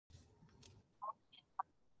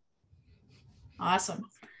Awesome.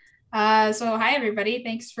 So hi everybody.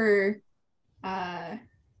 Thanks for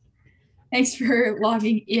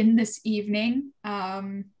logging in this evening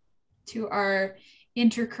to our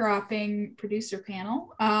intercropping producer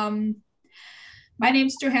panel. My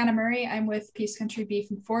name's Johanna Murray. I'm with Peace Country Beef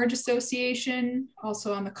and Forage Association.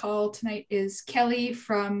 Also on the call tonight is Kelly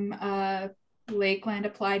from Lakeland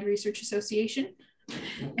Applied Research Association.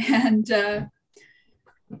 And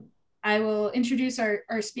I will introduce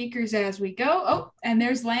our speakers as we go. Oh, and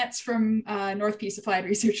there's Lance from North Peace Applied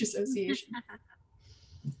Research Association.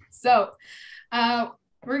 So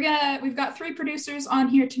we've got three producers on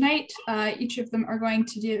here tonight. Each of them are going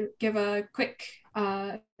to give a quick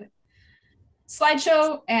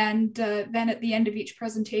slideshow, and then at the end of each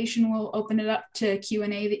presentation, we'll open it up to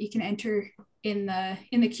Q&A that you can enter in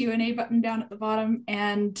the Q&A button down at the bottom,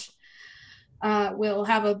 and we'll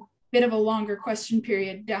have a bit of a longer question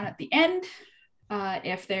period down at the end.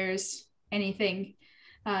 If there's anything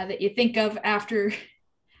that you think of afterwards,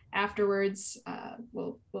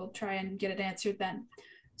 we'll try and get it answered then.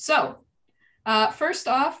 So first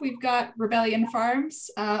off, we've got Rebellion Farms,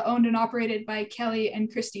 owned and operated by Kelly and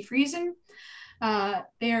Christi Friesen.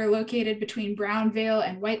 They are located between Brownvale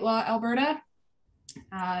and Whitelaw, Alberta.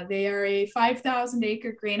 They are a 5,000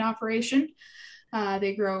 acre grain operation.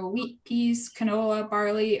 They grow wheat, peas, canola,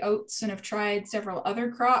 barley, oats, and have tried several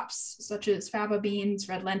other crops such as faba beans,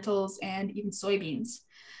 red lentils, and even soybeans.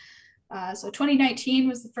 So 2019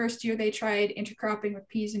 was the first year they tried intercropping with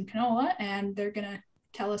peas and canola, and they're going to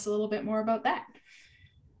tell us a little bit more about that.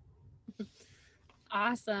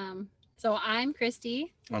 Awesome. So I'm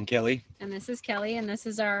Christy. I'm Kelly. And this is Kelly, and this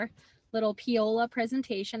is our little Piola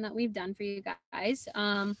presentation that we've done for you guys.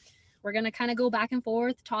 We're going to kind of go back and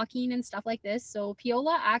forth talking and stuff like this. So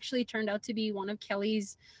Piola actually turned out to be one of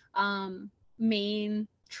Kelly's main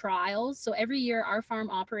trials. So every year our farm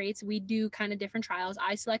operates, we do kind of different trials.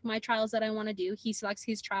 I select my trials that I want to do. He selects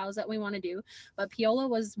his trials that we want to do. But Piola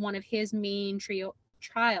was one of his main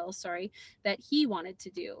trials that he wanted to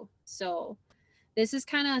do. So this is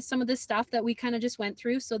kind of some of the stuff that we kind of just went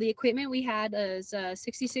through. So the equipment we had is a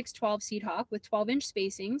 6612 seed hawk with 12-inch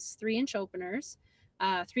spacings, 3-inch openers,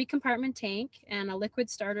 3-compartment tank, and a liquid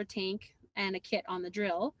starter tank and a kit on the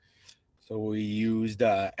drill. So we used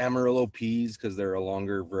Amarillo peas because they're a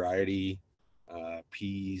longer variety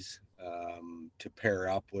peas to pair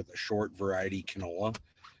up with a short variety canola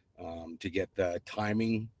to get the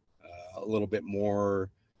timing a little bit more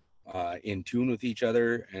in tune with each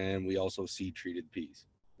other. And we also seed treated peas.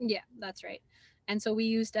 Yeah, that's right. And so we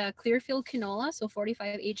used Clearfield canola. So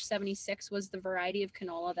 45H76 was the variety of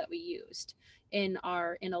canola that we used in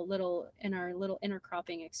our little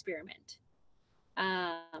intercropping experiment.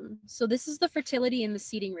 So this is the fertility and the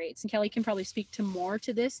seeding rates, and Kelly can probably speak to more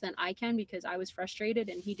to this than I can because I was frustrated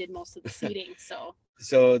and he did most of the seeding.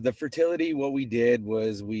 So the fertility, what we did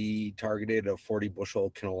was we targeted a 40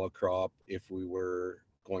 bushel canola crop if we were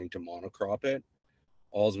going to monocrop it.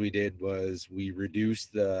 All we did was we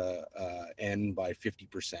reduced the N by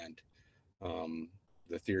 50%.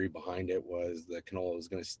 The theory behind it was the canola was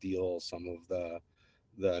going to steal some of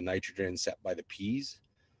the nitrogen set by the peas.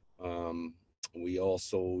 We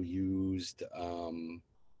also used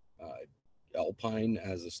Alpine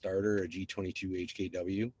as a starter, a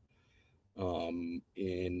G22 HKW.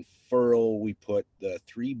 In furrow, we put the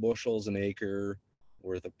 3 bushels an acre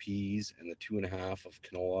worth of peas and the 2.5 of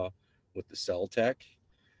canola with the Celtec.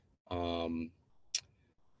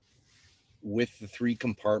 With the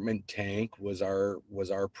 3-compartment tank was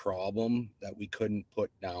our problem that we couldn't put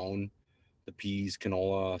down the peas,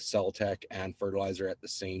 canola, Celtec, and fertilizer at the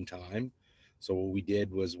same time. So what we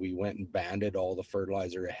did was we went and banded all the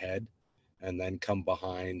fertilizer ahead and then come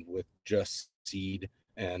behind with just seed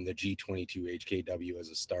and the G22 HKW as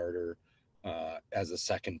a starter as a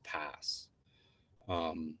second pass.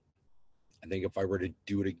 I think if I were to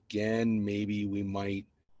do it again, maybe we might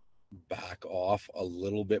back off a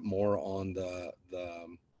little bit more on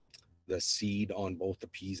the seed on both the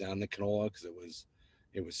peas and the canola because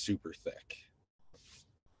it was super thick.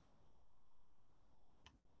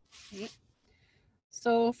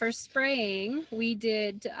 So for spraying, we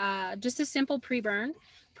did just a simple pre-burn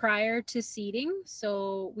prior to seeding.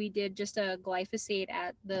 So we did just a glyphosate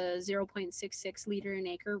at the 0.66 liter an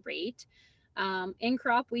acre rate. In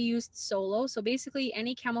crop, we used Solo. So basically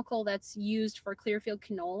any chemical that's used for Clearfield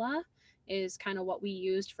canola is kind of what we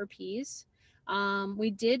used for peas. We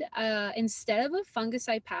did, instead of a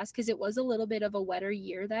fungicide pass, because it was a little bit of a wetter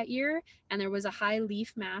year that year, and there was a high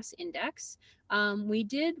leaf mass index, we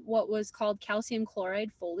did what was called calcium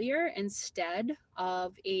chloride foliar instead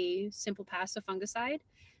of a simple pass of fungicide.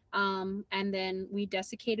 And then we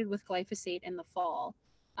desiccated with glyphosate in the fall.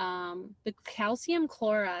 The calcium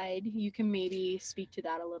chloride, you can maybe speak to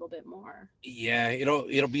that a little bit more. Yeah,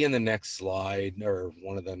 it'll be in the next slide or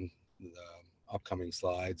one of the upcoming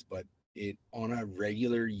slides, but it on a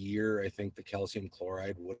regular year, I think the calcium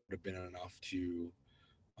chloride would have been enough to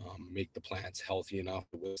make the plants healthy enough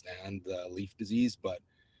to withstand the leaf disease. But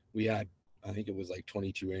we had, I think it was like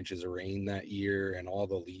 22 inches of rain that year, and all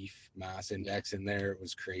the leaf mass index in there, it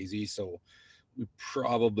was crazy. So we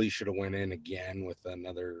probably should have went in again with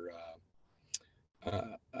another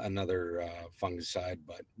fungicide,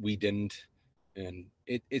 but we didn't, and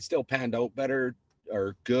it still panned out better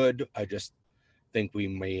or good. I just think we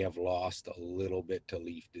may have lost a little bit to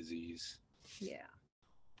leaf disease. Yeah.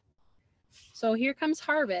 So here comes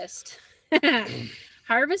harvest.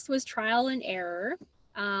 Harvest was trial and error.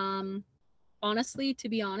 Honestly, to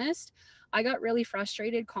be honest, I got really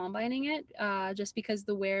frustrated combining it just because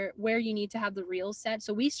where you need to have the reels set.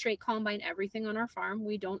 So we straight combine everything on our farm.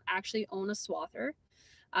 We don't actually own a swather.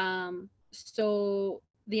 So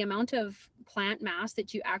the amount of plant mass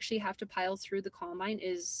that you actually have to pile through the combine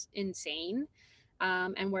is insane.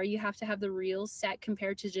 And where you have to have the reels set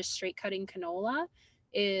compared to just straight cutting canola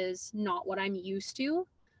is not what I'm used to.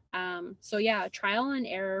 So yeah, trial and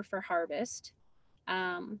error for harvest.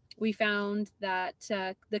 We found that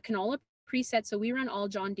the canola preset, so we run all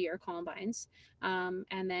John Deere combines,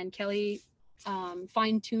 and then Kelly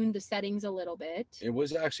fine-tuned the settings a little bit. It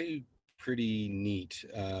was actually pretty neat.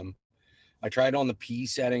 I tried on the P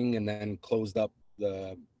setting and then closed up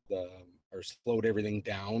or slowed everything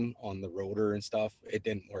down on the rotor and stuff. It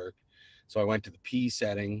didn't work. So I went to the P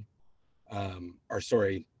setting,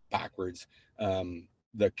 backwards.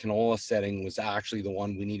 The canola setting was actually the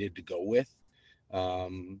one we needed to go with.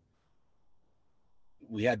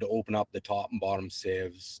 We had to open up the top and bottom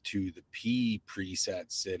sieves to the P preset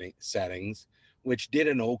settings, which did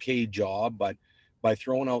an okay job, but by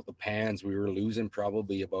throwing out the pans, we were losing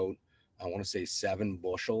probably about, I want to say 7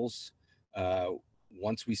 bushels.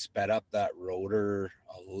 Once we sped up that rotor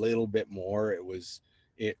a little bit more,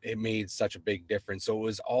 it made such a big difference. So it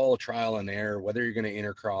was all trial and error, whether you're going to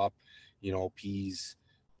intercrop,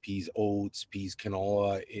 peas, oats, peas,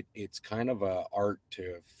 canola. It's kind of a art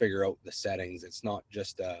to figure out the settings. It's not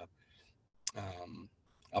just a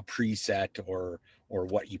preset or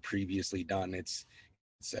what you previously done. It's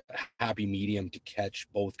a happy medium to catch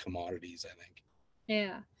both commodities, I think.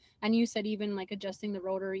 Yeah. And you said even like adjusting the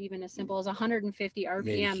rotor, even as simple as 150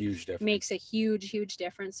 RPM makes a huge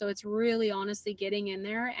difference. So it's really honestly getting in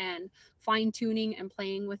there and fine tuning and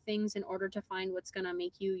playing with things in order to find what's going to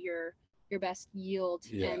make you your best yield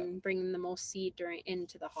and bring the most seed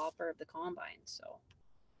into the hopper of the combine. So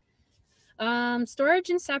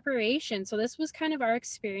storage and separation. So this was kind of our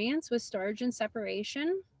experience with storage and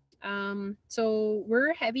separation. So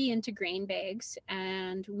we're heavy into grain bags,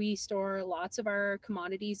 and we store lots of our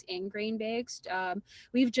commodities in grain bags.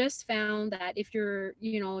 We've just found that if you're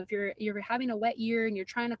having a wet year and you're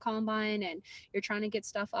trying to combine and you're trying to get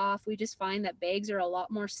stuff off, we just find that bags are a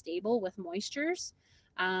lot more stable with moistures.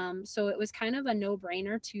 So it was kind of a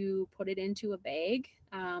no-brainer to put it into a bag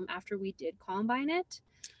after we did combine it.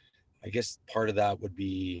 I guess part of that would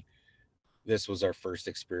be, this was our first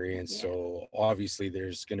experience. So obviously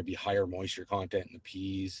there's going to be higher moisture content in the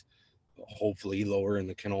peas, hopefully lower in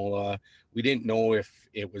the canola. We didn't know if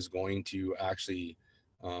it was going to actually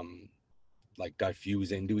like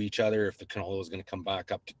diffuse into each other, if the canola was going to come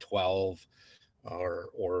back up to 12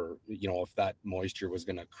 or if that moisture was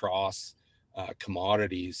going to cross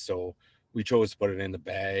commodities. So we chose to put it in the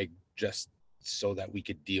bag just so that we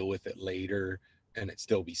could deal with it later and it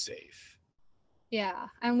still be safe. Yeah,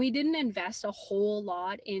 and we didn't invest a whole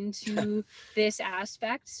lot into this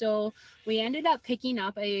aspect. So we ended up picking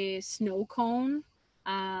up a snow cone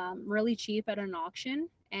really cheap at an auction,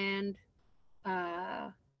 and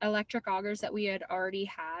electric augers that we had already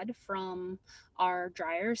had from our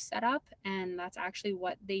dryer setup, and that's actually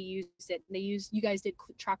what they used it. You guys did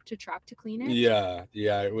truck to truck to clean it? Yeah,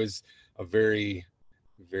 it was a very,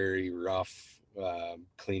 very rough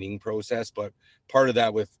cleaning process, but part of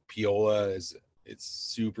that with Piola is it's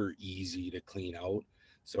super easy to clean out.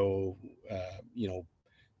 So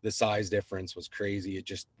the size difference was crazy.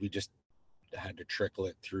 We just had to trickle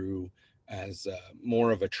it through as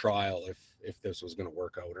more of a trial if this was going to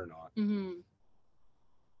work out or not. Mm-hmm.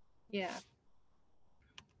 Yeah.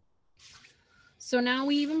 So now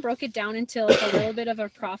we even broke it down into like a little bit of a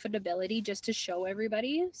profitability just to show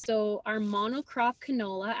everybody. So our monocrop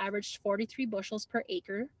canola averaged 43 bushels per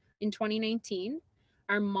acre in 2019.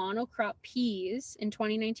 Our monocrop peas in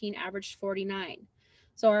 2019 averaged 49.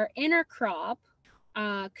 So our intercrop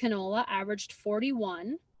canola averaged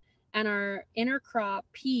 41, and our intercrop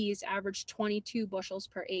peas averaged 22 bushels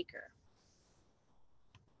per acre.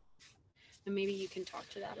 And maybe you can talk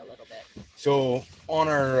to that a little bit. So on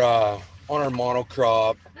our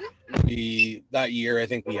monocrop, that year I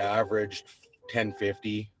think we averaged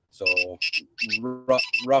 1050. So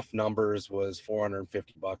rough numbers was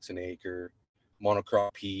 $450 an acre.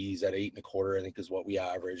 Monocrop peas at 8 1/4, I think, is what we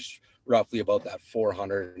averaged, roughly about that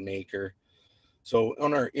 400 an acre. So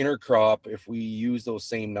on our intercrop, if we use those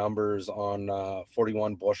same numbers on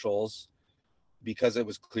 41 bushels, because it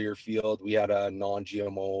was clear field, we had a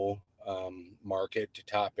non-GMO market to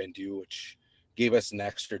tap into, which gave us an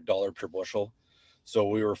extra $1 per bushel. So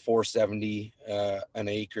we were $470 an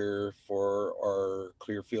acre for our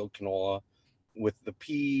clear field canola. With the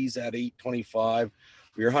peas at $825,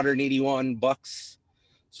 we were $181.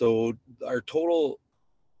 So our total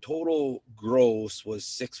gross was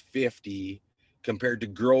 $650 compared to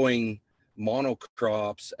growing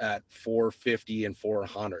monocrops at $450 and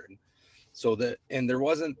 $400. So and there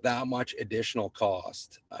wasn't that much additional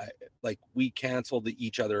cost. Like we canceled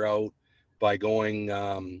each other out by going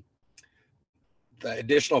the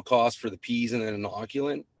additional cost for the peas and an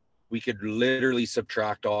inoculant, we could literally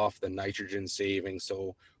subtract off the nitrogen savings.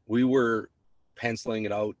 So we were penciling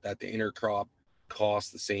it out that the intercrop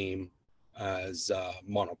cost the same as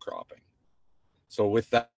monocropping. So with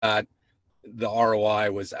that, the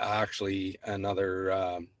ROI was actually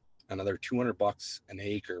another $200 an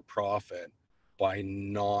acre profit by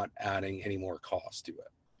not adding any more cost to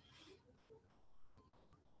it.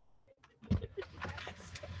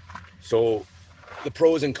 So the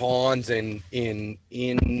pros and cons in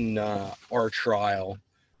our trial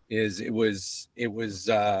is it was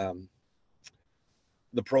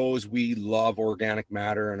the pros. We love organic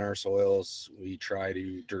matter in our soils. We try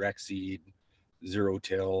to direct seed, zero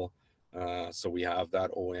till. So we have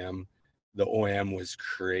that OM. The OM was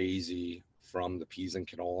crazy from the peas and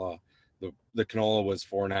canola. The canola was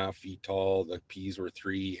 4.5 feet tall. The peas were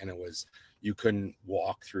 3, and you couldn't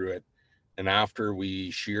walk through it. And after we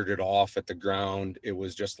sheared it off at the ground, it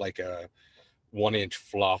was just like a 1-inch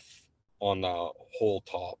fluff on the whole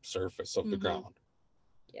top surface of the ground.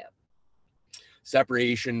 Yep.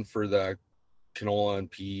 Separation for the canola and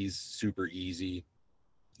peas, super easy.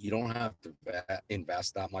 You don't have to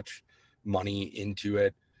invest that much money into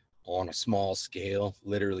it on a small scale.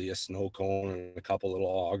 Literally a snow cone and a couple little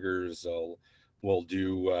augers will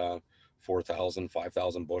do 4,000,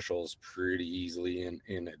 5,000 bushels pretty easily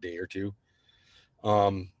in a day or two.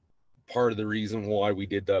 Part of the reason why we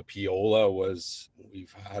did the Piola was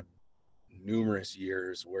we've had numerous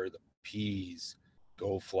years where the peas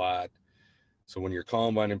go flat. So when you're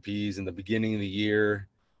combining peas in the beginning of the year,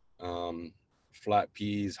 flat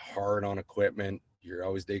peas, hard on equipment, you're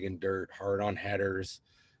always digging dirt, hard on headers,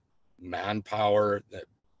 manpower that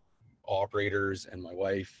operators and my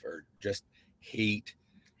wife are just hate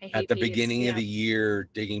at the beginning of the year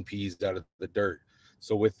digging peas out of the dirt.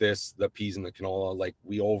 So with this, the peas and the canola, like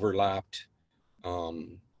we overlapped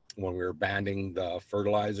when we were banding the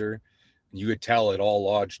fertilizer. You could tell it all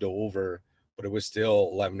lodged over, but it was still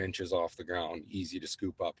 11 inches off the ground, easy to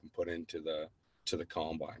scoop up and put into the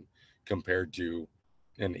combine, compared to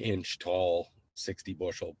an inch tall 60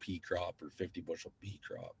 bushel pea crop or 50 bushel pea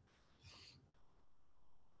crop.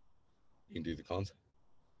 You can do the concept.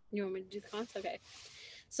 You want me to do the concept? Okay.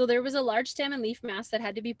 So there was a large stem and leaf mass that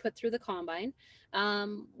had to be put through the combine.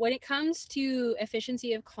 When it comes to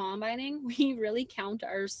efficiency of combining, we really count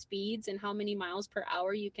our speeds and how many miles per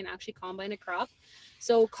hour you can actually combine a crop.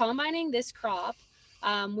 So combining this crop,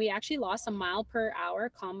 we actually lost a mile per hour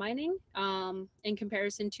combining in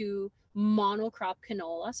comparison to monocrop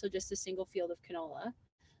canola, so just a single field of canola.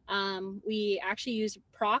 We actually used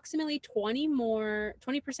approximately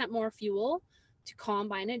 20% more fuel to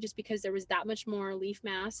combine it, just because there was that much more leaf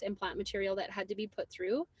mass and plant material that had to be put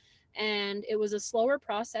through. And it was a slower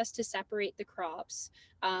process to separate the crops,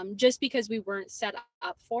 just because we weren't set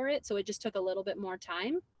up for it. So it just took a little bit more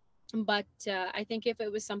time. But I think if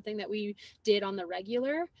it was something that we did on the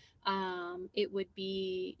regular, it would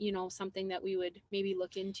be, something that we would maybe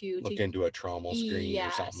look into a trommel screen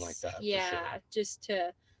or something like that. Yeah, for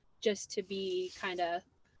sure. just to be kind of,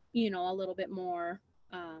 a little bit more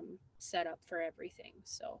set up for everything.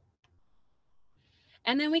 So,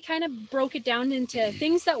 and then we kind of broke it down into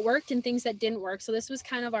things that worked and things that didn't work. So this was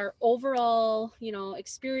kind of our overall,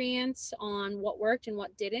 experience on what worked and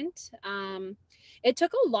what didn't. It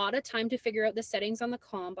took a lot of time to figure out the settings on the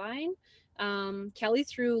combine. Kelly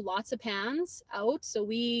threw lots of pans out. So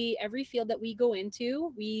every field that we go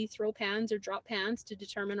into, we throw pans or drop pans to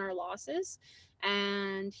determine our losses.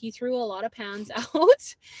 and he threw a lot of pans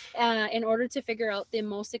out in order to figure out the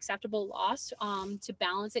most acceptable loss to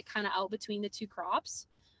balance it kind of out between the two crops.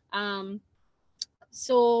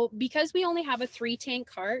 So because we only have a 3-tank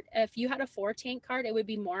cart, if you had a 4-tank cart, it would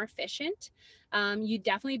be more efficient. You'd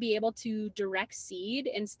definitely be able to direct seed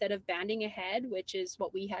instead of banding ahead, which is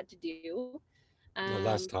what we had to do.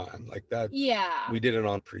 Less time like that. Yeah. We did it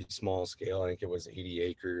on pretty small scale. I think it was 80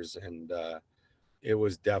 acres, and it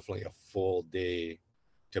was definitely a full day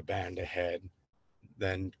to band ahead,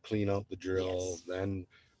 then clean out the drill, Yes. then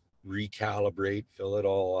recalibrate, fill it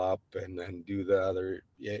all up, and then do the other.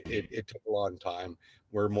 It took a long time.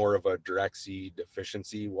 We're more of a direct seed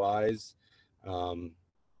efficiency wise.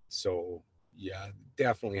 So yeah,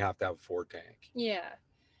 definitely have to have a 4-tank. Yeah.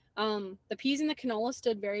 The peas and the canola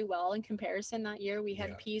stood very well in comparison that year. We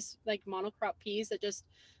had peas, like monocrop peas, that just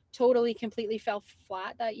totally completely fell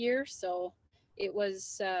flat that year. So it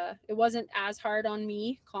wasn't as hard on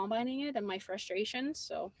me combining it and my frustration.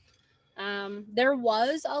 So there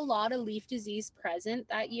was a lot of leaf disease present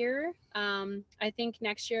that year. I think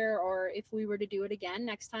next year, or if we were to do it again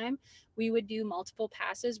next time, we would do multiple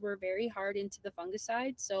passes. We're very hard into the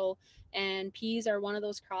fungicide. So, and peas are one of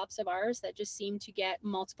those crops of ours that just seem to get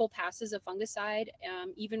multiple passes of fungicide.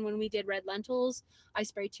 Even when we did red lentils, I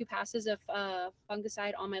sprayed 2 passes of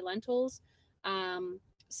fungicide on my lentils.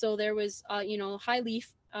 So there was, high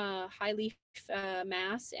leaf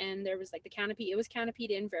mass, and there was like the canopy, it was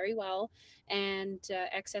canopied in very well, and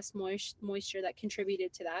excess moisture that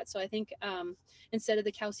contributed to that. So I think instead of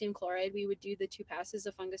the calcium chloride, we would do the 2 passes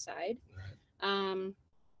of fungicide.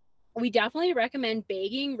 We definitely recommend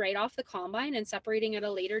bagging right off the combine and separating at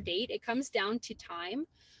a later date. It comes down to time.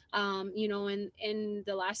 In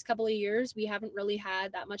the last couple of years, we haven't really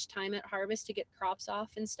had that much time at harvest to get crops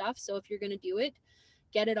off and stuff. So if you're going to do it,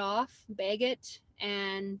 get it off, bag it,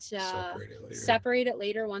 and separate it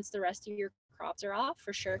later once the rest of your crops are off,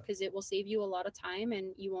 for sure, because it will save you a lot of time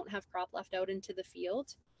and you won't have crop left out into the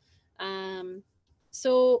field.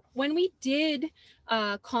 So when we did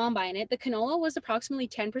combine it, the canola was approximately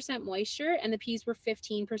 10% moisture and the peas were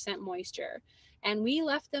 15% moisture. And we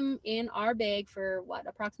left them in our bag for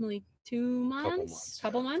approximately 2 months?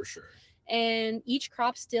 Couple months. For sure. And each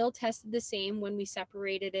crop still tested the same when we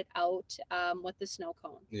separated it out with the snow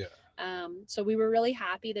cone. Yeah. So we were really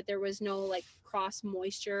happy that there was no like cross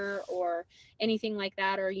moisture or anything like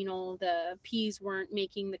that, or the peas weren't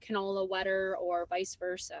making the canola wetter or vice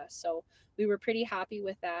versa. So we were pretty happy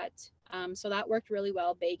with that. So that worked really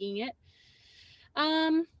well, bagging it.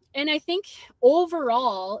 And I think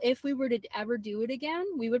overall, if we were to ever do it again,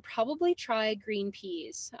 we would probably try green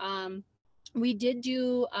peas. We did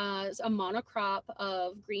do a monocrop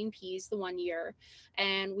of green peas the one year,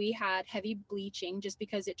 and we had heavy bleaching just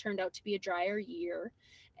because it turned out to be a drier year.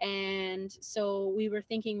 And so we were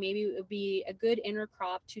thinking maybe it would be a good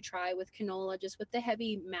intercrop to try with canola, just with the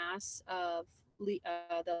heavy mass of the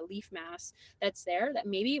leaf mass that's there, that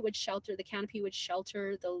maybe it would shelter, the canopy would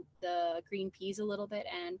shelter the green peas a little bit,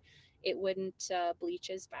 and it wouldn't bleach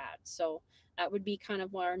as bad. So that would be kind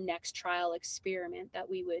of our next trial experiment that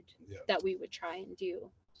we would try and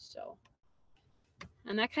do. So,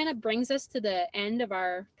 and that kind of brings us to the end of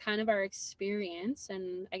our experience,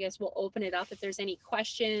 and I guess we'll open it up if there's any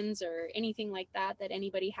questions or anything like that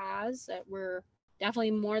anybody has, that we're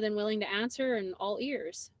definitely more than willing to answer and all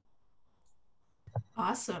ears.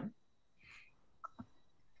 Awesome.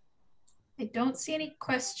 I don't see any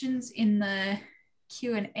questions in the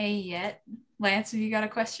Q&A yet. Lance, have you got a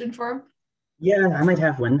question for him? Yeah, I might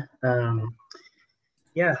have one. Hi,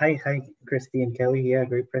 Christi and Kelly. Yeah,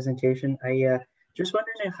 great presentation. I just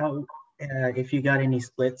wondering how if you got any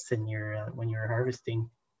splits in your when you were harvesting.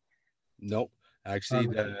 Nope. Actually,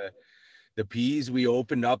 the peas, we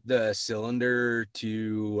opened up the cylinder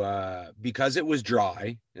to because it was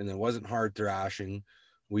dry and it wasn't hard thrashing.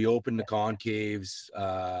 We opened the concaves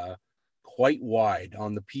quite wide.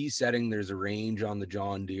 On the pea setting, there's a range on the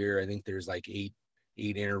John Deere. I think there's like eight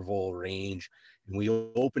interval range, and we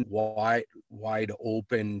opened wide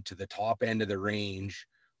open to the top end of the range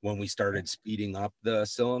when we started speeding up the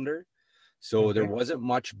cylinder. So there wasn't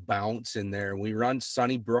much bounce in there. We run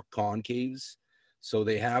Sunnybrook concaves, so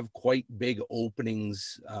they have quite big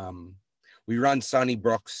openings. We run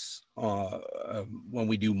Sunnybrooks when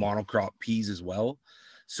we do monocrop peas as well.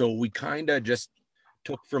 So we kind of just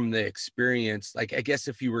took from the experience. Like, I guess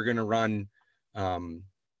if you were going to run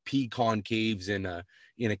pea concaves in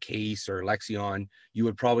a case or Lexion, you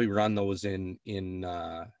would probably run those in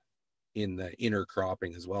in the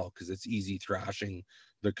intercropping as well, because it's easy thrashing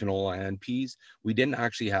the canola and peas. We didn't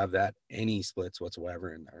actually have that any splits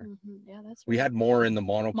whatsoever in there. Yeah, that's we right. had more in the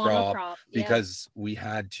monocrop Yeah. because we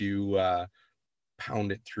had to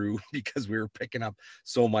pound it through because we were picking up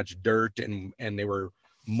so much dirt, and they were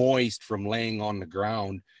moist from laying on the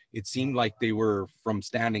ground. It seemed like they were from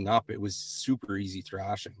standing up. It was super easy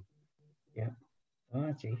thrashing. Yeah.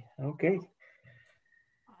 Oh, gee. Okay.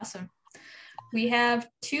 Awesome. We have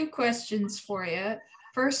 2 questions for you.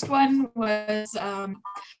 First one was, were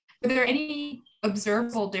there any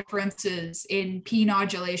observable differences in pea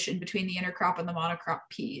nodulation between the intercrop and the monocrop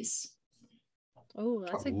peas? Oh,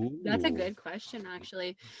 that's a good question,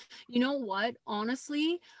 actually. You know what?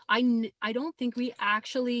 Honestly, I don't think we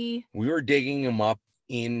were digging them up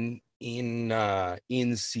in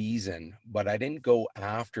season, but I didn't go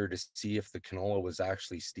after to see if the canola was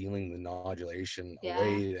actually stealing the nodulation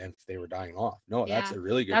away and if they were dying off. No, that's a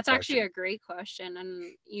really good question. Actually a great question.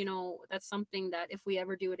 And you know, that's something that if we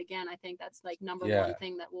ever do it again, I think that's like number one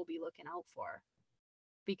thing that we'll be looking out for.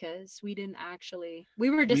 Because we didn't actually,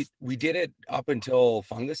 we did it up until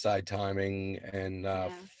fungicide timing and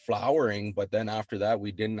flowering, but then after that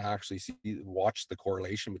we didn't actually watch the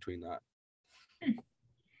correlation between that.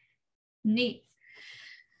 Neat.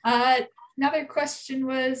 Another question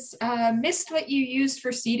was, missed what you used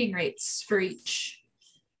for seeding rates for each.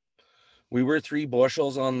 We were 3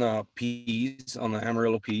 bushels on the peas, on the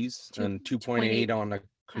Amarillo peas, and 2.8 on the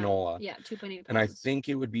canola. 2.8. And I think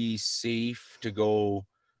it would be safe to go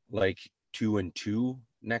like 2 and 2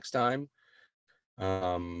 next time.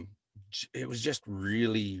 It was just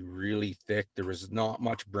really, really thick. There was not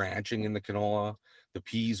much branching in the canola. The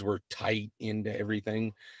peas were tight into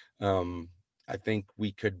everything. I think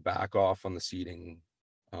we could back off on the seeding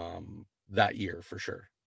that year for sure.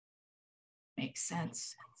 Makes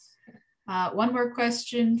sense. One more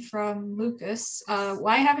question from Lucas.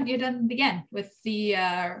 Why haven't you done it again with the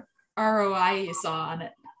ROI you saw on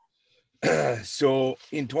it? So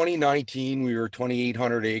in 2019, we were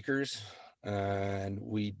 2,800 acres. And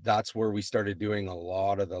that's where we started doing a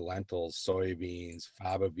lot of the lentils, soybeans,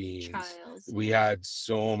 faba beans. Trials. We had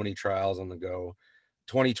so many trials on the go.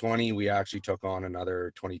 2020, we actually took on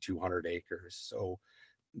another 2,200 acres. So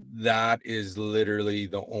that is literally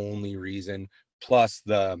the only reason, plus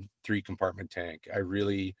the 3 compartment tank.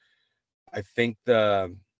 I think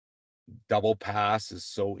the double pass is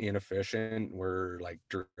so inefficient. We're like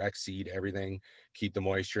direct seed everything, keep the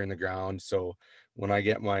moisture in the ground. So when I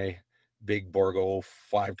get my big Borgo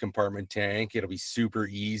 5 compartment tank, it'll be super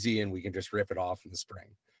easy and we can just rip it off in the spring.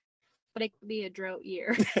 But it could be a drought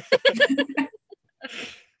year.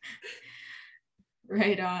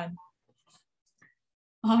 Right on.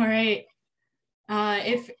 All right.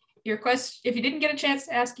 If you didn't get a chance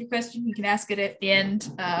to ask your question, you can ask it at the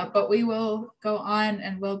end, but we will go on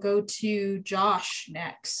and we'll go to Josh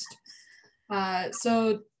next.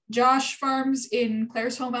 So Josh farms in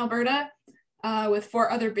Claresholm, Alberta, with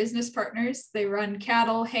 4 other business partners. They run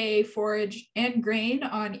cattle, hay, forage, and grain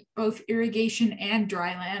on both irrigation and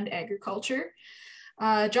dryland agriculture.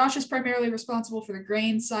 Josh is primarily responsible for the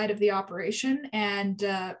grain side of the operation and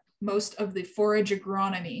most of the forage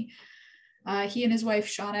agronomy. He and his wife,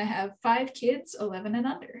 Shauna, have 5 kids, 11 and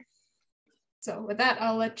under. So with that,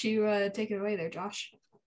 I'll let you take it away there, Josh.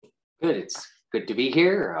 Good. It's good to be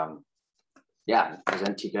here.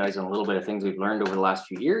 Present to you guys on a little bit of things we've learned over the last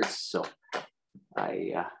few years. So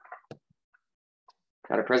I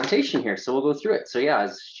got a presentation here, so we'll go through it. So yeah,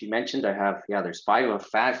 as she mentioned, I have, there's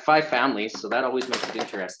 5 families, so that always makes it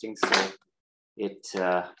interesting. So it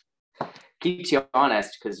keeps you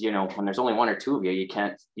honest, because you know, when there's only 1 or 2 of you,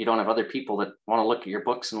 you don't have other people that want to look at your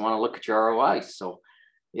books and want to look at your ROI. So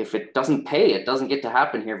if it doesn't pay, it doesn't get to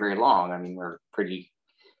happen here very long. I mean, we're pretty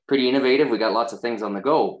innovative. We got lots of things on the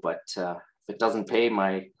go, but if it doesn't pay,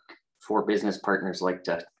 my 4 business partners like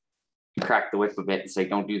to crack the whip a bit and say,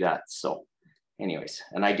 don't do that. So anyways,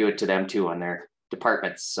 and I do it to them too on their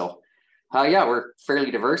departments. So we're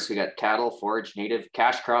fairly diverse. We got cattle, forage, native,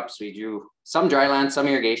 cash crops. We do some dry land, some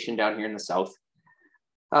irrigation down here in the south.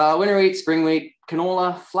 Winter wheat, spring wheat,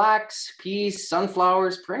 canola, flax, peas,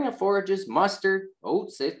 sunflowers, perennial forages, mustard,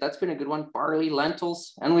 oats. That's been a good one. Barley,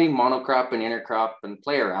 lentils, and we monocrop and intercrop and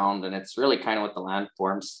play around. And it's really kind of what the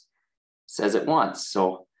landforms says it wants.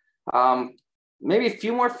 So maybe a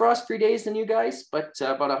few more frost-free days than you guys, but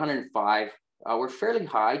about 105. We're fairly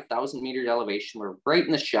high, 1,000 meters elevation. We're right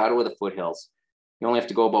in the shadow of the foothills. You only have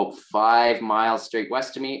to go about 5 miles straight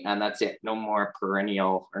west of me, and that's it. No more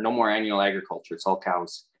perennial or no more annual agriculture. It's all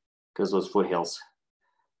cows because those foothills.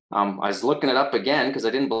 I was looking it up again because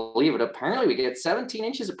I didn't believe it. Apparently, we get 17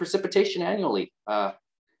 inches of precipitation annually.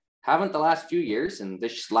 Haven't the last few years. And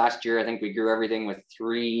this last year, I think we grew everything with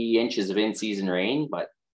 3 inches of in-season rain, but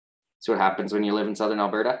that's what happens when you live in Southern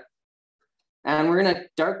Alberta. And we're in a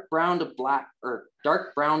dark brown to black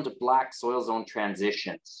soil zone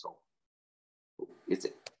transition. So is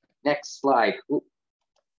it next slide? Ooh.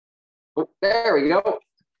 Oh, there we go.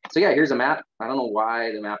 So yeah, here's a map. I don't know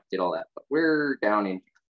why the map did all that, but we're down in.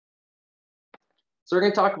 So we're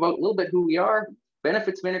going to talk about a little bit who we are,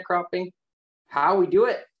 benefits of intercropping, how we do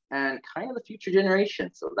it, and kind of the future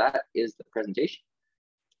generation. So that is the presentation.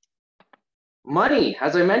 Money,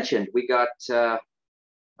 as I mentioned, we got,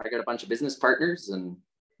 I got a bunch of business partners, and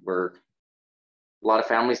we're a lot of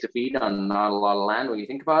families to feed on not a lot of land when you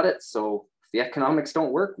think about it. So if the economics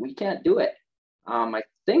don't work, we can't do it. I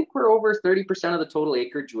think we're over 30% of the total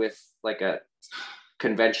acreage with like a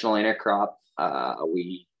conventional intercrop.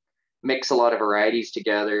 We mix a lot of varieties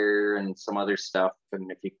together and some other stuff,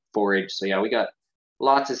 and if you forage. So yeah, we got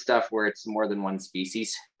lots of stuff where it's more than one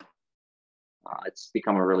species. It's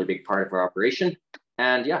become a really big part of our operation.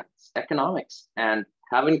 And yeah, it's economics and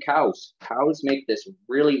having cows. Cows make this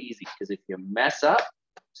really easy, because if you mess up,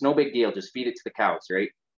 it's no big deal. Just feed it to the cows, right?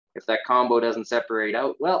 If that combo doesn't separate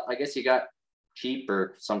out, well, I guess you got cheap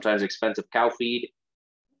or sometimes expensive cow feed.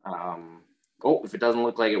 If it doesn't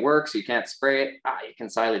look like it works, you can't spray it, you can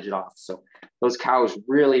silage it off. So those cows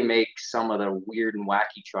really make some of the weird and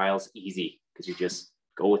wacky trials easy, because you just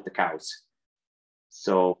go with the cows.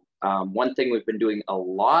 So one thing we've been doing a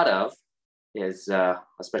lot of is,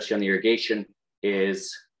 especially on the irrigation,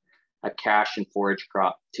 is a cash and forage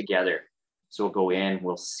crop together. So we'll go in,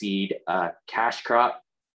 we'll seed a cash crop,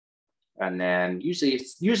 and then usually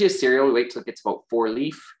a cereal. We wait till it gets about 4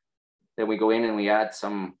 leaf. Then we go in and we add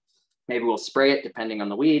some, maybe we'll spray it depending on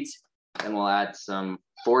the weeds, and we'll add some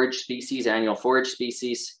forage species, annual forage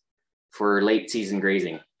species for late season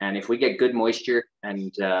grazing. And if we get good moisture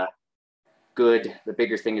and the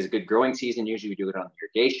bigger thing is a good growing season, usually we do it on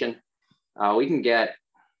irrigation, we can get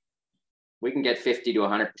 50 to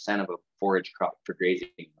 100% of a forage crop for grazing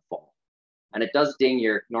in the fall. And it does ding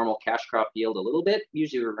your normal cash crop yield a little bit.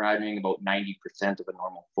 Usually we're running about 90% of a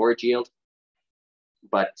normal forage yield.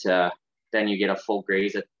 But then you get a full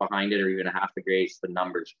graze behind it, or even a half a graze, the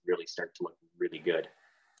numbers really start to look really good.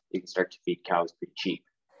 You can start to feed cows pretty cheap.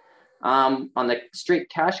 On the straight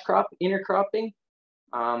cash crop intercropping,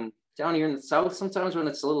 down here in the south, sometimes when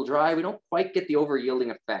it's a little dry, we don't quite get the over yielding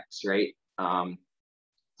effects, right?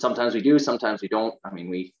 Sometimes we do, sometimes we don't. I mean,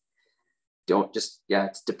 we don't just, yeah,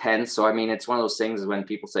 it depends. So I mean, it's one of those things when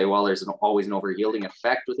people say, well, there's always an over yielding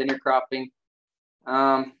effect with intercropping.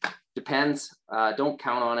 Depends. Don't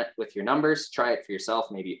count on it with your numbers. Try it for yourself.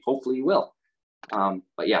 Maybe, hopefully you will.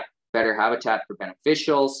 But yeah, better habitat for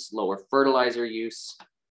beneficials, lower fertilizer use.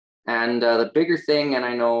 And the bigger thing, and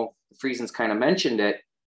I know Friesen's kind of mentioned it,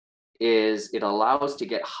 is it allows to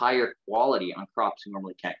get higher quality on crops you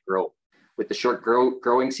normally can't grow. With the short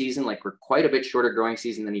growing season, like we're quite a bit shorter growing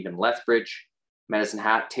season than even Lethbridge, Medicine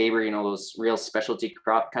Hat, Tabor, you know, those real specialty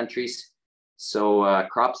crop countries. So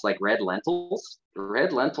crops like red lentils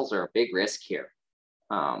are a big risk here,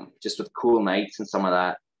 just with cool nights and some of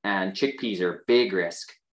that. And chickpeas are a big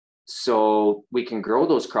risk. So we can grow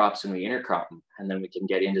those crops when we intercrop them, and then we can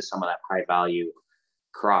get into some of that high value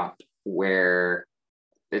crop where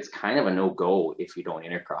it's kind of a no-go if you don't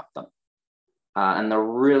intercrop them. And the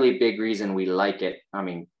really big reason we like it, I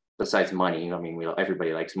mean, besides money, I mean,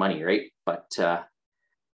 everybody likes money, right? But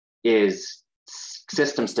is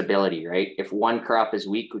system stability, right? If one crop is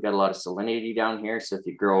weak, we got a lot of salinity down here. So if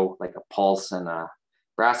you grow like a pulse and a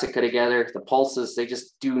brassica together, the pulses, they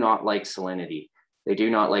just do not like salinity. They do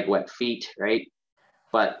not like wet feet, right?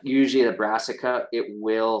 But usually the brassica, it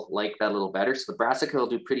will like that a little better. So the brassica will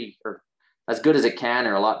do pretty, or as good as it can,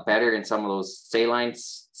 or a lot better in some of those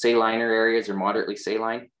saliner areas, or moderately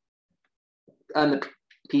saline. And the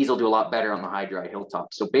peas will do a lot better on the high dry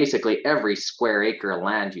hilltops. So basically every square acre of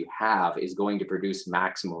land you have is going to produce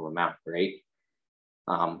maximum amount, right?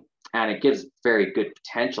 And it gives very good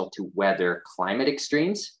potential to weather climate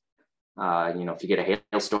extremes. You know, if you get a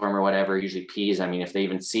hailstorm or whatever, usually peas, I mean, if they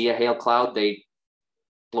even see a hail cloud, they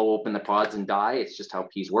blow open the pods and die. It's just how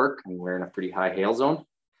peas work. I mean, we're in a pretty high hail zone.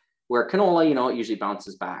 Where canola, you know, it usually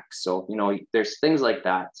bounces back. So, you know, there's things like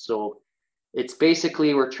that. So it's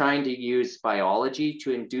basically, we're trying to use biology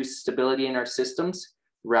to induce stability in our systems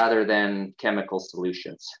rather than chemical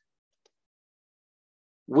solutions.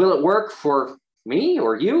 Will it work for me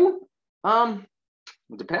or you?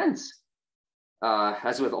 It depends.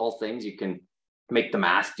 As with all things, you can make the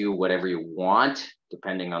math do whatever you want,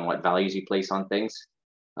 depending on what values you place on things,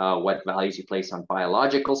 what values you place on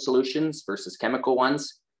biological solutions versus chemical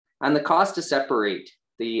ones, and the cost to separate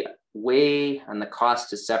the way and the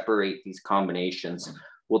cost to separate these combinations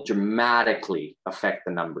will dramatically affect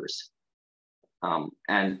the numbers.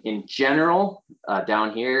 And in general,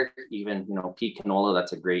 down here, even, you know, pea canola,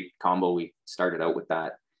 that's a great combo. We started out with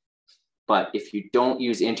that. But if you don't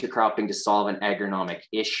use intercropping to solve an agronomic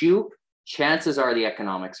issue, chances are the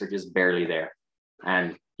economics are just barely there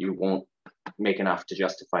and you won't make enough to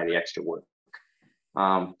justify the extra work.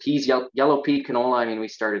 Peas, yellow pea canola, I mean, we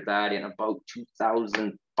started that in about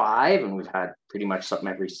 2005 and we've had pretty much something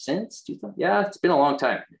ever since. Yeah, it's been a long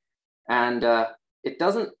time. And it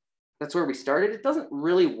doesn't, that's where we started. It doesn't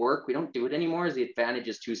really work. We don't do it anymore as the advantage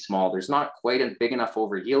is too small. There's not quite a big enough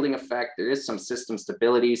over yielding effect. There is some system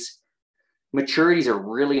stabilities. Maturities are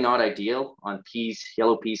really not ideal on peas,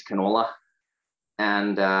 yellow peas, canola.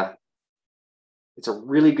 And it's a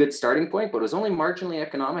really good starting point, but it was only marginally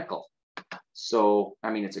economical. So, I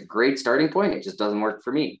mean, it's a great starting point. It just doesn't work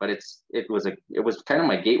for me, but it was kind of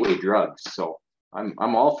my gateway drug. So I'm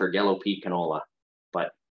all for yellow pea canola, but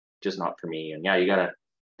just not for me. And yeah,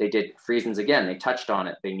 they did Friesen's again. They touched on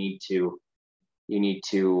it. You need to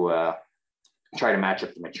try to match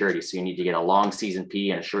up the maturity. So you need to get a long season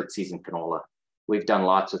pea and a short season canola. We've done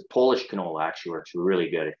lots with Polish canola, actually works really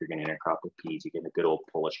good. If you're going to intercrop with peas, you get a good old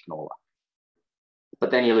Polish canola. But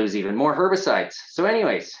then you lose even more herbicides. So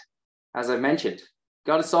anyways, as I've mentioned,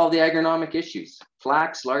 got to solve the agronomic issues.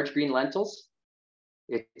 Flax, large green lentils.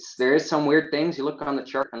 There is some weird things. You look on the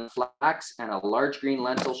chart on flax and a large green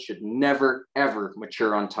lentil should never, ever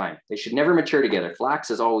mature on time. They should never mature together. Flax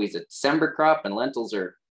is always a December crop and lentils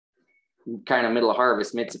are kind of middle of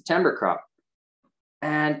harvest, mid-September crop.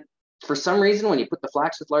 And for some reason, when you put the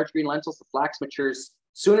flax with large green lentils, the flax matures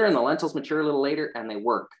sooner and the lentils mature a little later and they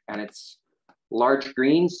work. And it's large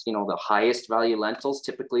greens, you know, the highest value lentils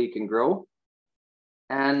typically you can grow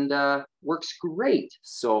and works great.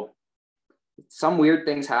 So some weird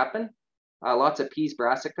things happen. Lots of peas,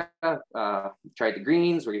 brassica, tried the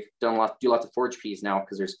greens. We've done do lots of forage peas now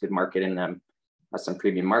because there's good market in them. Some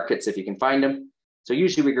premium markets if you can find them. So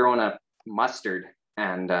usually we grow in a mustard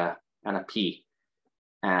and a pea.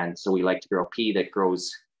 And so we like to grow a pea that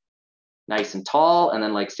grows nice and tall and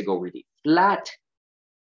then likes to go really flat.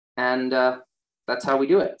 And that's how we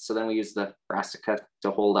do it. So then we use the brassica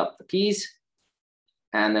to hold up the peas.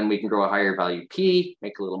 And then we can grow a higher value pea,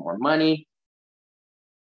 make a little more money.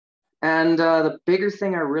 And the bigger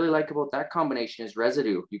thing I really like about that combination is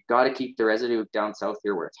residue. You've got to keep the residue down south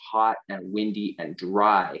here where it's hot and windy and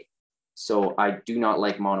dry. So I do not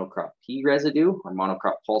like monocrop pea residue or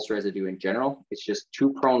monocrop pulse residue in general. It's just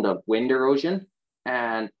too prone to wind erosion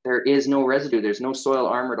and there is no residue. There's no soil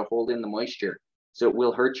armor to hold in the moisture. So it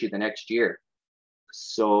will hurt you the next year.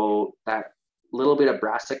 So that little bit of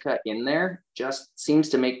brassica in there just seems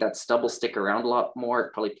to make that stubble stick around a lot more.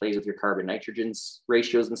 It probably plays with your carbon nitrogen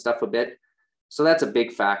ratios and stuff a bit. So that's a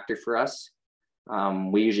big factor for us.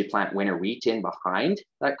 We usually plant winter wheat in behind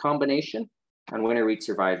that combination. And winter wheat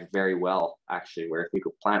survives very well, actually, where if we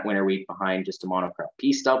could plant winter wheat behind just a monocrop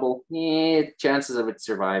pea stubble, chances of it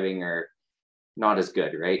surviving are not as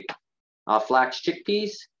good, right? Flax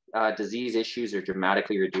chickpeas, disease issues are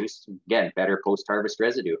dramatically reduced. Again, better post-harvest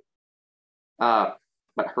residue. But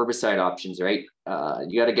herbicide options, right?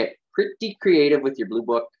 You got to get pretty creative with your blue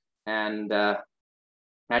book and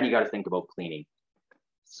you got to think about cleaning.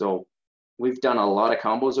 So we've done a lot of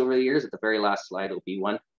combos over the years. At the very last slide will be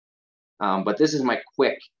one. But this is my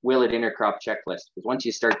quick will it intercrop checklist. Because once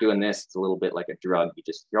you start doing this, it's a little bit like a drug.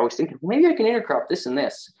 You're always thinking, well, maybe I can intercrop this and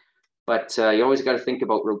this. But you always got to think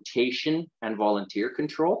about rotation and volunteer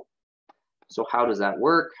control. So how does that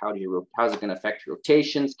work? How's it going to affect your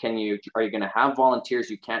rotations? Are you going to have volunteers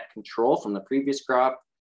you can't control from the previous crop?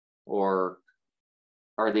 Or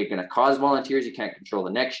are they going to cause volunteers you can't control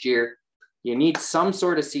the next year? You need some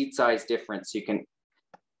sort of seed size difference so you can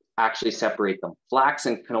actually separate them. Flax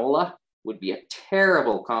and canola would be a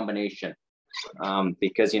terrible combination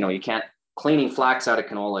because, you can't, cleaning flax out of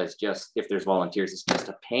canola is just, if there's volunteers, it's just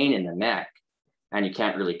a pain in the neck and you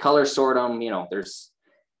can't really color sort them.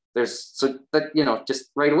 So that,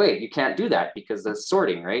 just right away, you can't do that because that's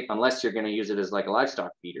sorting, right? Unless you're going to use it as like a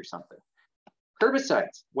livestock feed or something.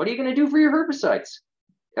 Herbicides, what are you going to do for your herbicides?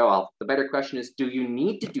 Oh, well, the better question is, do you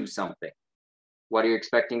need to do something? What are you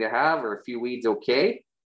expecting to have? Are a few weeds okay?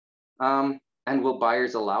 And will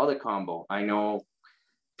buyers allow the combo? I know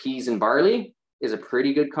peas and barley is a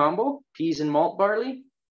pretty good combo. Peas and malt barley.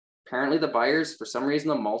 Apparently the buyers, for some reason,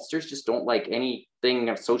 the maltsters just don't like anything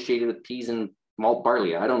associated with peas and malt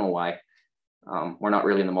barley. I don't know why. We're not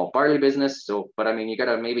really in the malt barley business. But I mean, you got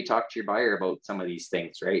to maybe talk to your buyer about some of these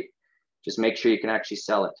things, right? Just make sure you can actually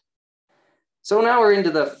sell it. So now we're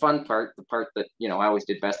into the fun part, the part that, you know, I always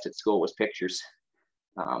did best at school was pictures.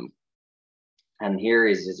 And here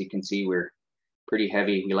is, as you can see, we're pretty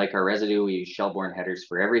heavy. We like our residue. We use shell-borne headers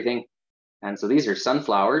for everything. And so these are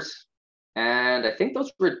sunflowers. And I think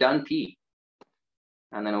those were done pea.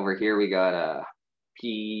 And then over here, we got a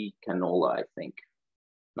pea canola, I think.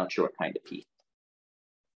 Not sure what kind of pea.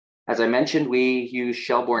 As I mentioned, we use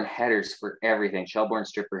shell-borne headers for everything, shell-borne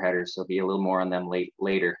stripper headers. So there'll be a little more on them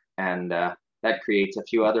later. And that creates a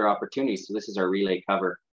few other opportunities. So this is our relay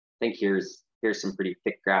cover. I think here's some pretty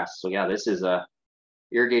thick grass. So yeah, this is a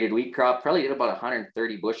irrigated wheat crop, probably did about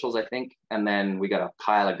 130 bushels, I think. And then we got a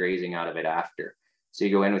pile of grazing out of it after. So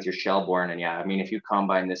you go in with your shell-borne, and yeah, I mean, if you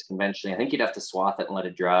combine this conventionally, I think you'd have to swath it and let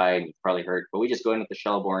it dry, and you'd probably hurt. But we just go in with the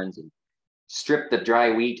shell-bornes and strip the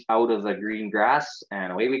dry wheat out of the green grass,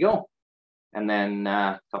 and away we go. And then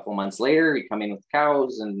a couple months later, we come in with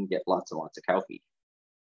cows and get lots and lots of cow feed.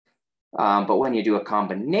 But when you do a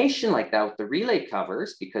combination like that with the relay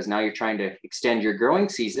covers, because now you're trying to extend your growing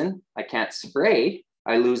season, I can't spray,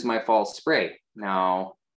 I lose my fall spray.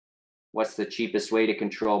 Now, what's the cheapest way to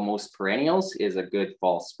control most perennials is a good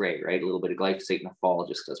fall spray, right? A little bit of glyphosate in the fall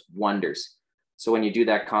just does wonders. So when you do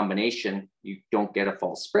that combination, you don't get a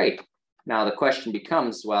fall spray. Now the question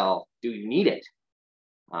becomes, well, do you need it?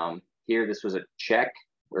 Here, this was a check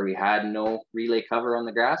where we had no relay cover on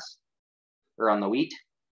the grass or on the wheat.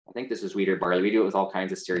 I think this was wheat or barley. We do it with all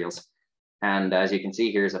kinds of cereals. And as you can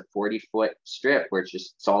see, here's a 40-foot strip where it's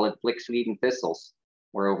just solid flickweed and thistles,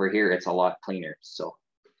 where over here, it's a lot cleaner. So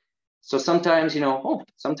sometimes, you know,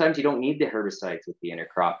 sometimes you don't need the herbicides with the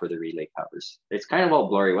intercrop or the relay covers. It's kind of all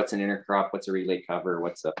blurry. What's an intercrop? What's a relay cover?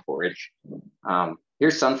 What's a forage?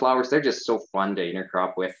 Here's sunflowers. They're just so fun to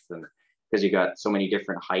intercrop with, and because you got so many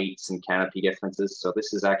different heights and canopy differences. So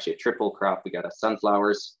this is actually a triple crop. We got a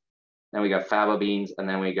sunflowers, then we got faba beans, and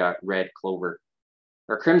then we got red clover,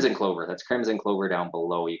 or crimson clover. That's crimson clover down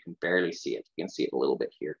below. You can barely see it. You can see it a little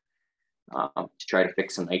bit here. To try to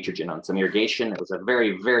fix some nitrogen on some irrigation. It was a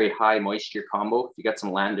very, very high moisture combo. If you got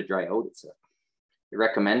some land to dry out, it's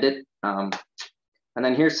recommended. And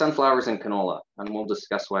then here's sunflowers and canola, and we'll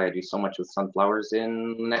discuss why I do so much with sunflowers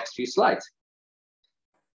in the next few slides.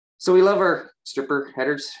 So we love our stripper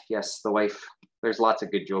headers. Yes, the wife, there's lots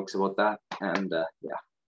of good jokes about that. And yeah,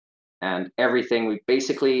 and everything, we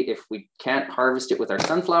basically, if we can't harvest it with our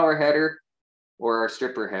sunflower header or our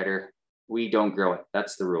stripper header, we don't grow it.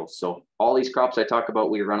 That's the rule. So all these crops I talk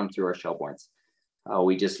about, we run them through our shell-bornes.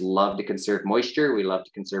 We just love to conserve moisture. We love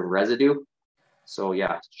to conserve residue. So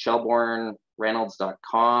yeah,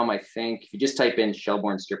 shellbornereynolds.com. I think if you just type in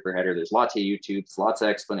shell-borne stripper header, there's lots of YouTubes, lots of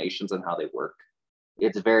explanations on how they work.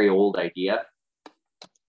 It's a very old idea.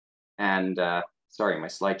 And sorry, my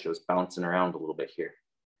slideshow's bouncing around a little bit here.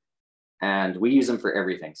 And we use them for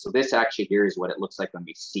everything. So this actually here is what it looks like when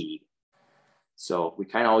we seed. So we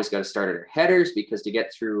kind of always got to start at our headers, because to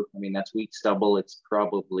get through, I mean, that's wheat stubble. It's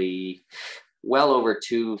probably well over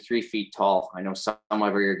 2-3 feet tall. I know some of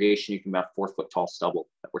our irrigation, you can have 4-foot tall stubble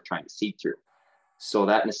that we're trying to seed through. So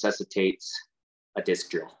that necessitates a disc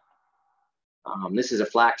drill. This is a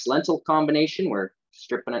flax lentil combination. We're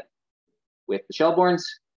stripping it with the shell-bornes.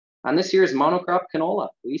 And this here is monocrop canola.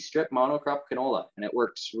 We strip monocrop canola, and it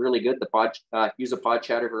works really good. The use a pod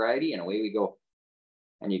shatter variety, and away we go.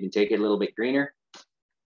 And you can take it a little bit greener.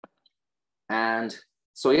 And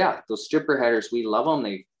so yeah, those stripper headers, we love them.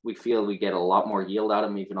 We feel we get a lot more yield out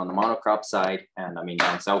of them, even on the monocrop side. And I mean,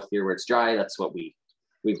 down south here where it's dry, that's what we've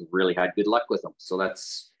really had good luck with them. So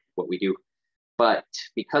that's what we do. But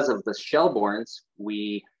because of the shell-bornes,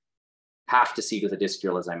 we have to seed with a disc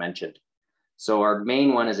drill, as I mentioned. So our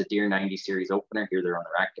main one is a Deere 90 series opener. Here they're on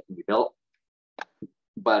the rack that we built.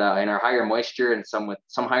 But in our higher moisture and some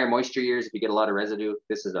higher moisture years, if you get a lot of residue,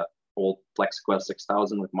 this is a old FlexCoil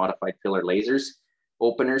 6000 with modified filler lasers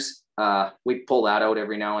openers. We pull that out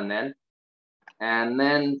every now and then. And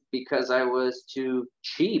then because I was too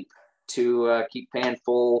cheap to keep paying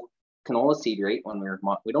full canola seed rate when we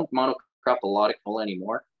don't monocrop a lot of canola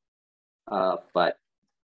anymore. But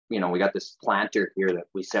you know, we got this planter here that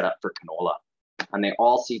we set up for canola. And they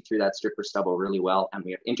all seed through that stripper stubble really well. And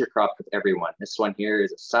we have intercrop with everyone. This one here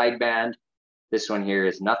is a side band. This one here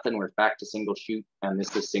is nothing. We're back to single shoot. And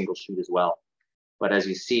this is single shoot as well. But as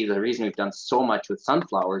you see, the reason we've done so much with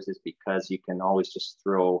sunflowers is because you can always just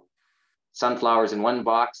throw sunflowers in one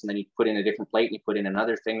box, and then you put in a different plate, and you put in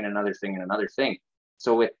another thing and another thing and another thing.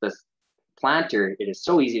 So with the planter, it is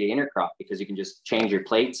so easy to intercrop because you can just change your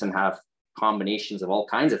plates and have combinations of all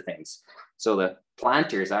kinds of things. So the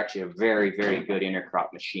planter is actually a very, very good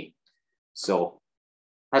intercrop machine. So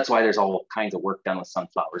that's why there's all kinds of work done with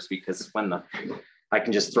sunflowers, because when the I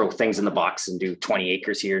can just throw things in the box and do 20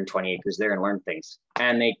 acres here and 20 acres there and learn things.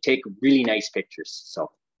 And they take really nice pictures. So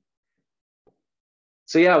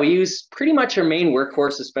yeah, we use pretty much our main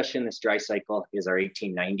workhorse, especially in this dry cycle, is our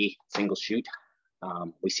 1890 single shoot.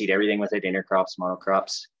 We seed everything with it, intercrops,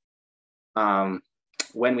 monocrops.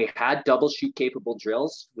 When we had double shoot capable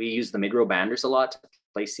drills, we use the mid-row banders a lot to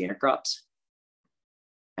place the intercrops.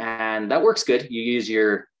 And that works good. You use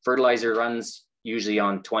your fertilizer runs usually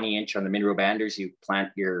on 20-inch on the mid-row banders. You plant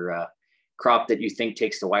your crop that you think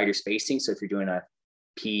takes the wider spacing. So if you're doing a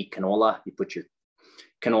pea canola, you put your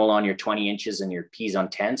canola on your 20 inches and your peas on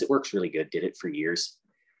 10s. It works really good. Did it for years.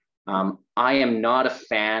 I am not a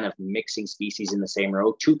fan of mixing species in the same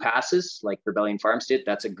row. 2 passes like Rebellion Farms did.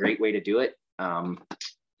 That's a great way to do it.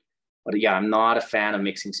 But yeah, I'm not a fan of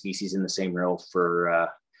mixing species in the same row for,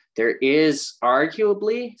 there is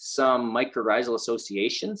arguably some mycorrhizal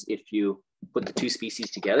associations. If you put the 2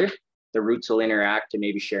 species together, the roots will interact and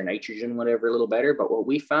maybe share nitrogen, whatever, a little better. But what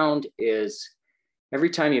we found is every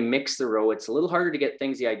time you mix the row, it's a little harder to get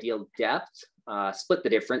things the ideal depth. Split the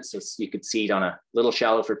difference. So you could seed on a little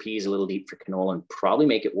shallow for peas, a little deep for canola, and probably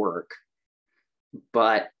make it work.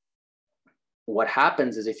 But what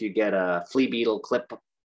happens is if you get a flea beetle clip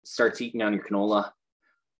starts eating on your canola,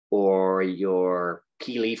 or your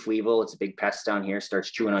pea leaf weevil, it's a big pest down here,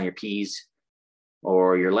 starts chewing on your peas,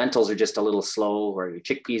 or your lentils are just a little slow, or your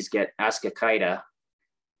chickpeas get ascochyta,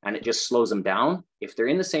 and it just slows them down. If they're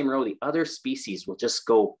in the same row, the other species will just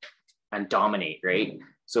go and dominate, right?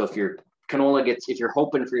 So if your canola gets, if you're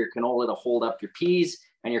hoping for your canola to hold up your peas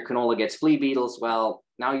and your canola gets flea beetles, well,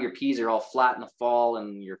 now your peas are all flat in the fall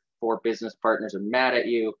and your 4 business partners are mad at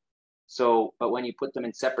you. So, but when you put them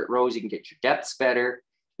in separate rows, you can get your depths better.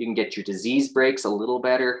 You can get your disease breaks a little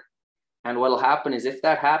better. And what'll happen is if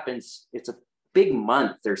that happens, it's a big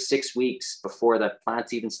month or 6 weeks before the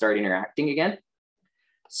plants even start interacting again.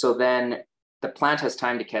 So then the plant has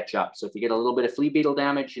time to catch up. So if you get a little bit of flea beetle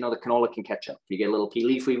damage, you know, the canola can catch up. If you get a little pea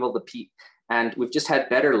leaf weevil, the pea, and we've just had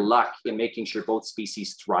better luck in making sure both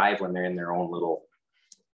species thrive when they're in their own little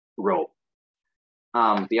row.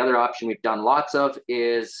 The other option we've done lots of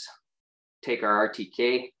is take our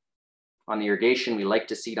RTK on the irrigation. We like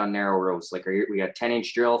to seed on narrow rows. Like we got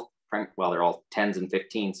 10-inch drill. Well, they're all 10s and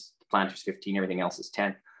 15s. The planter's 15, everything else is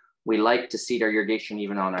 10. We like to seed our irrigation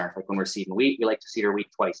even on our, like when we're seeding wheat, we like to seed our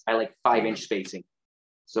wheat twice. I like 5-inch spacing.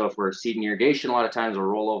 So if we're seeding irrigation, a lot of times we'll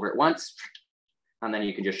roll over it once, and then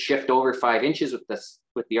you can just shift over 5 inches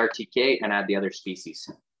with the RTK and add the other species.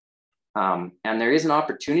 And there is an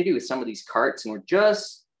opportunity with some of these carts, and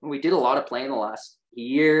we did a lot of playing the last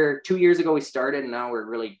year, 2 years ago we started, and now we're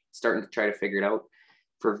really starting to try to figure it out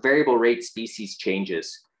for variable rate species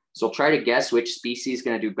changes. So we'll try to guess which species is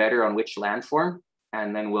going to do better on which landform.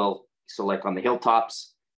 And then so like on the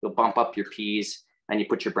hilltops, you'll bump up your peas and you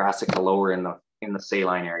put your brassica lower in the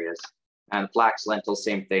saline areas. And flax, lentils,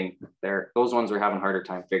 same thing. Those ones we're having a harder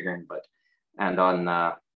time figuring, and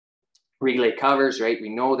on relay covers, right? We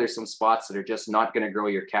know there's some spots that are just not going to grow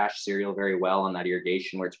your cash cereal very well on that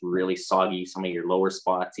irrigation where it's really soggy, some of your lower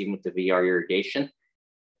spots, even with the VR irrigation.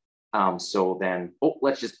 So then,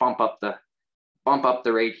 let's just bump up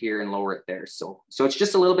the rate here and lower it there. So it's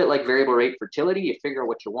just a little bit like variable rate fertility. You figure out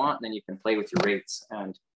what you want and then you can play with your rates.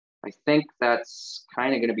 And I think that's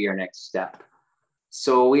kind of going to be our next step.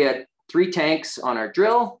 So we had 3 tanks on our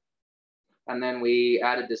drill, and then we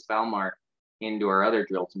added this Valmar into our other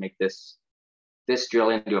drill to make this drill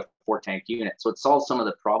into a 4-tank unit. So it solves some of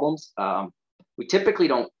the problems. We typically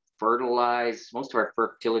don't fertilize. Most of our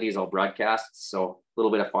fertility is all broadcasts, so a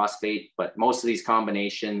little bit of phosphate, but most of these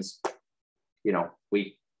combinations, you know,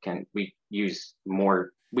 we use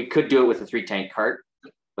more. We could do it with a 3-tank cart,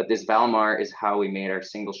 but this Valmar is how we made our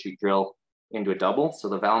single shoot drill into a double. So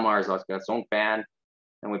the Valmar has got its own fan,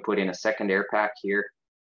 and we put in a second air pack here,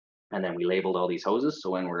 and then we labeled all these hoses.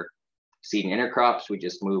 So when we're seeding intercrops, we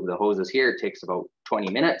just move the hoses here. It takes about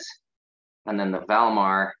 20 minutes, and then the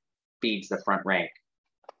Valmar feeds the front rank.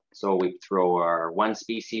 So we throw our 1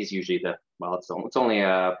 species, usually it's only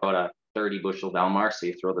about a 30 bushel Valmar. So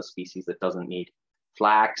you throw the species that doesn't need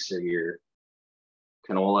flax or your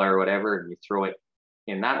canola or whatever, and you throw it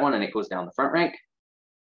in that one, and it goes down the front rank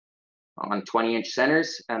on 20-inch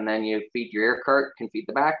centers. And then you feed your air cart, can feed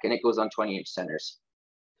the back, and it goes on 20-inch centers.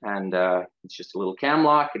 And it's just a little cam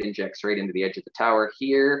lock. It injects right into the edge of the tower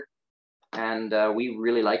here. And we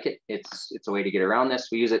really like it. It's a way to get around this.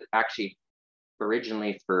 We use it actually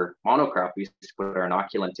originally for monocrop. We used to put our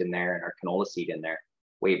inoculant in there and our canola seed in there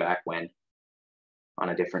way back when on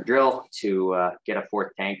a different drill to get a 4th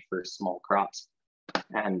tank for small crops.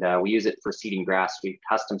 And we use it for seeding grass. We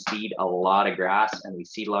custom seed a lot of grass, and we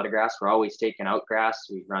seed a lot of grass. We're always taking out grass.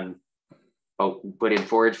 We put in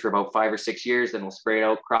forage for about 5 or 6 years, then we'll spray it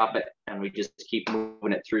out, crop it, and we just keep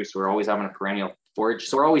moving it through. So we're always having a perennial forage.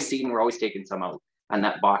 So we're always seeding, we're always taking some out. And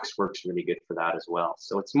that box works really good for that as well.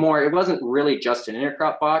 So it's more, it wasn't really just an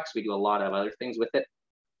intercrop box. We do a lot of other things with it.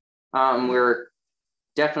 We're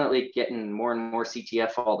definitely getting more and more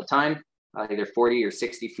CTF all the time, either 40 or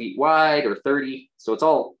 60 feet wide or 30. So it's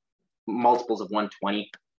all multiples of 120.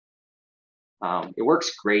 It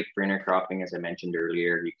works great for intercropping, as I mentioned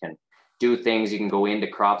earlier. You can do things, you can go into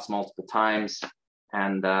crops multiple times.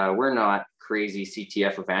 And we're not crazy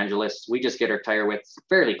CTF evangelists. We just get our tire widths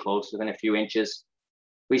fairly close, within a few inches.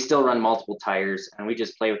 We still run multiple tires, and we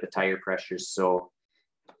just play with the tire pressures. So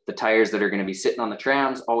the tires that are going to be sitting on the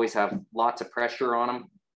trams always have lots of pressure on them.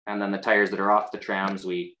 And then the tires that are off the trams,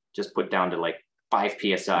 we just put down to like 5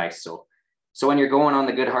 PSI. So when you're going on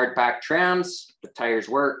the good hard pack trams, the tires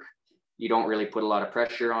work. You don't really put a lot of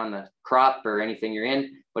pressure on the crop or anything you're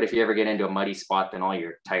in. But if you ever get into a muddy spot, then all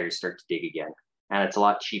your tires start to dig again. And it's a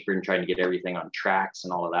lot cheaper than trying to get everything on tracks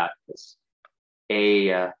and all of that. Because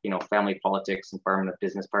family politics and farming with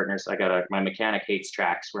business partners. My mechanic hates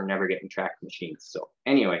tracks. We're never getting track machines. So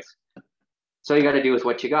anyways, so you got to do with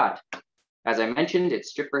what you got. As I mentioned, it's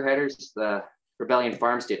stripper headers. The Rebellion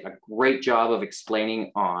Farms did a great job of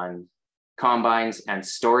explaining on combines and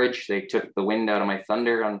storage. They took the wind out of my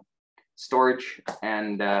thunder on storage.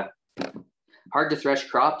 And hard to thresh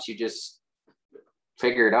crops, you just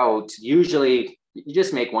figure it out. Usually you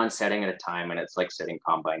just make one setting at a time, and it's like setting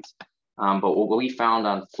combines. But what we found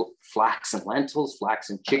on flax and lentils,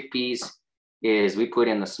 flax and chickpeas, is we put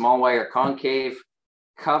in the small wire concave,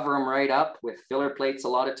 cover them right up with filler plates a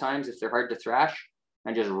lot of times if they're hard to thrash,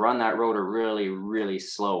 and just run that rotor really, really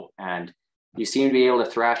slow. And you seem to be able to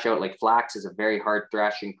thrash out, like flax is a very hard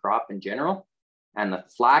thrashing crop in general, and the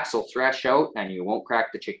flax will thrash out and you won't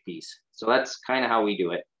crack the chickpeas. So that's kind of how we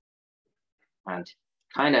do it. And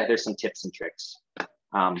there's some tips and tricks.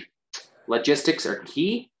 Logistics are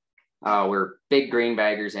key. We're big grain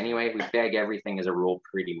baggers anyway. We bag everything as a rule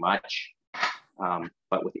pretty much.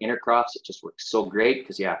 But with intercrops, it just works so great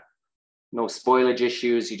because, no spoilage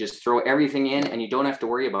issues. You just throw everything in and you don't have to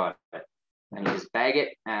worry about it. And you just bag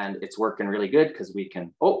it, and it's working really good because we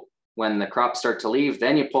can, when the crops start to leave,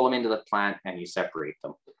 then you pull them into the plant and you separate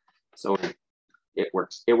them. So it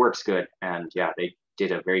works good. And they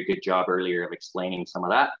did a very good job earlier of explaining some of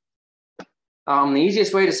that. The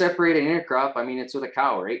easiest way to separate an intercrop, it's with a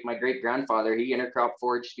cow, right? My great grandfather, he intercrop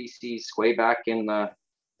forage species way back in the,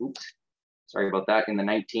 in the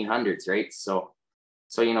 1900s, right? So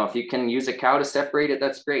if you can use a cow to separate it,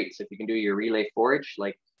 that's great. So if you can do your relay forage,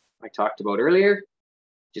 like I talked about earlier,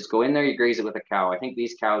 just go in there, you graze it with a cow. I think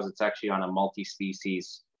these cows, it's actually on a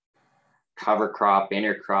multi-species cover crop,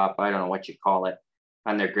 intercrop, I don't know what you call it,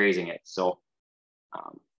 and they're grazing it. So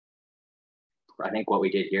I think what we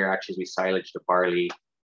did here actually is we silaged a barley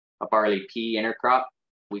pea intercrop.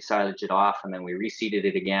 We silaged it off, and then we reseeded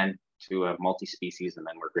it again to a multi-species, and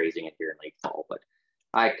then we're grazing it here in late fall, but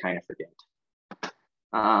I kind of forget.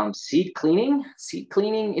 Seed cleaning,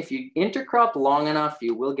 if you intercrop long enough,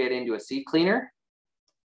 you will get into a seed cleaner.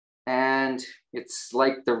 And it's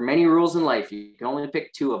like there are many rules in life. You can only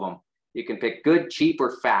pick 2 of them. You can pick good, cheap,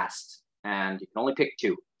 or fast, and you can only pick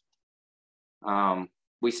 2.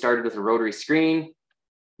 We started with a rotary screen,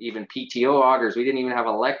 even PTO augers. We didn't even have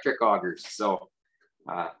electric augers. So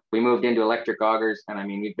we moved into electric augers, and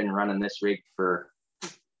we've been running this rig for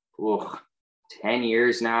 10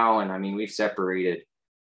 years now. And we've separated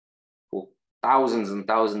thousands and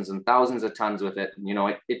thousands and thousands of tons with it.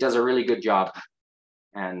 It does a really good job.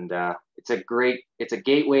 And it's a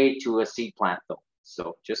gateway to a seed plant though.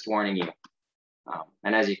 So just warning you.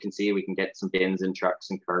 And as you can see, we can get some bins and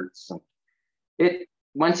trucks and carts, and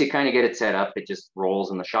once you kind of get it set up, it just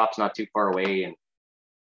rolls, and the shop's not too far away, and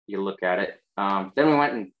you look at it. Then we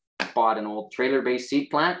went and bought an old trailer-based seed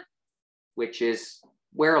plant, which is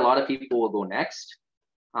where a lot of people will go next.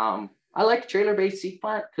 I like trailer-based seed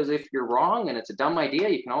plant because if you're wrong and it's a dumb idea,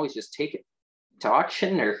 you can always just take it to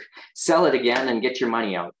auction or sell it again and get your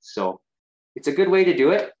money out. So it's a good way to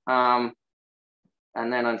do it. And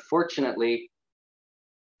then unfortunately,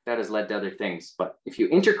 that has led to other things. But if you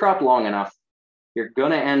intercrop long enough, you're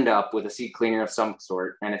going to end up with a seed cleaner of some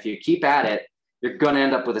sort. And if you keep at it, you're going to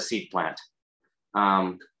end up with a seed plant.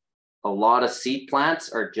 A lot of seed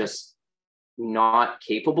plants are just not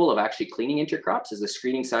capable of actually cleaning intercrops, as the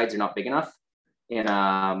screening sides are not big enough. In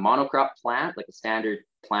a monocrop plant, like a standard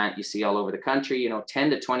plant you see all over the country, 10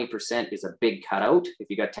 to 20% is a big cutout if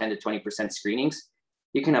you got 10 to 20% screenings.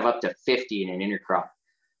 you can have up to 50 in an intercrop.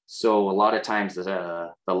 So a lot of times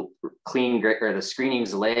the the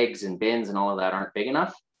screenings, legs and bins and all of that aren't big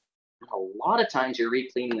enough. A lot of times you're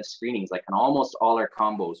re-cleaning the screenings, like in almost all our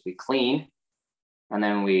combos, we clean and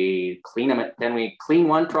then we clean them. Then we clean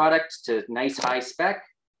one product to nice high spec,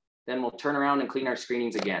 then we'll turn around and clean our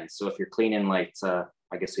screenings again. So if you're cleaning like,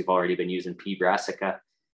 I guess we've already been using pea brassica,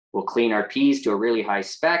 we'll clean our peas to a really high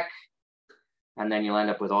spec, and then you'll end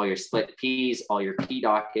up with all your split peas, all your pea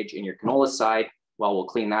dockage in your canola side. Well, we'll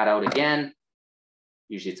clean that out again.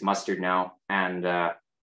 Usually it's mustard now. And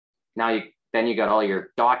then you got all your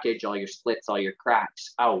dockage, all your splits, all your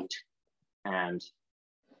cracks out, and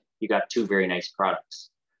you got two very nice products.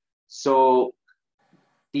 So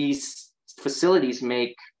these facilities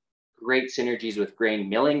make great synergies with grain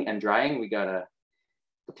milling and drying. We got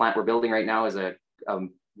the plant we're building right now is a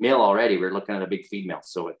mill already. We're looking at a big feed mill.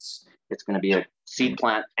 So it's going to be a seed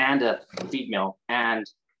plant and a feed mill and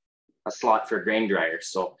a slot for a grain dryer.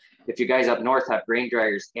 So if you guys up north have grain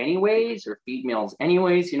dryers anyways, or feed mills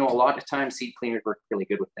anyways, you know, a lot of times seed cleaners work really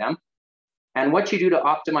good with them. And what you do to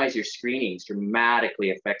optimize your screenings dramatically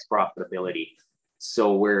affects profitability.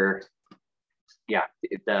 So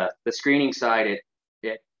the screening side,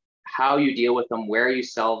 how you deal with them, where you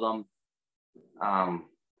sell them,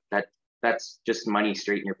 that's just money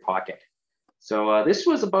straight in your pocket. So this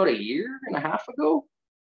was about a year and a half ago.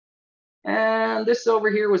 And this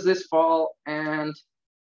over here was this fall. And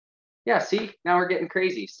yeah, see, now we're getting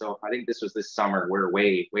crazy. So I think this was this summer. We're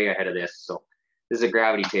way, way ahead of this. So this is a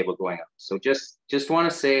gravity table going up. So just want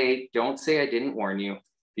to say, don't say I didn't warn you. If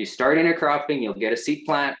you start intercropping, you'll get a seed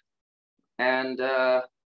plant. And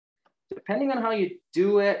depending on how you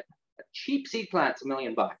do it, a cheap seed plant's $1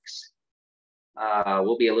 million.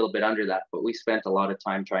 We'll be a little bit under that, but we spent a lot of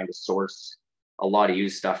time trying to source a lot of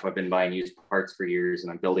used stuff. I've been buying used parts for years,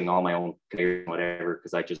 and I'm building all my own whatever,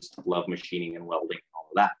 because I just love machining and welding and all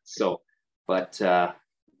of that. So, but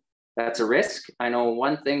that's a risk. I know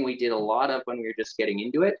one thing we did a lot of when we were just getting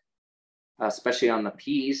into it, especially on the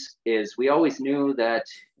peas, is we always knew that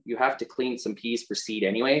you have to clean some peas for seed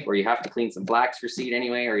anyway, or you have to clean some flax for seed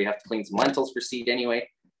anyway, or you have to clean some lentils for seed anyway.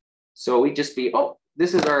 So we'd just be, oh,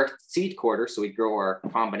 this is our seed quarter. So we'd grow our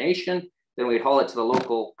combination, then we'd haul it to the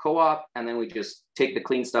local co-op, and then we just take the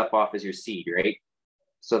clean stuff off as your seed, right?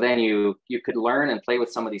 So then you could learn and play with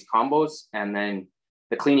some of these combos, and then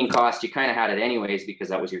the cleaning cost, you kind of had it anyways because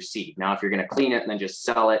that was your seed. Now, if you're going to clean it and then just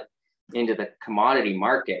sell it into the commodity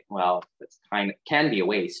market, well, that's can be a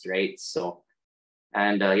waste, right? So,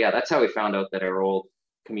 and yeah, that's how we found out that our old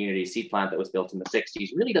community seed plant that was built in the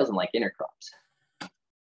 60s really doesn't like intercrops.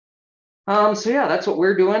 So yeah, that's what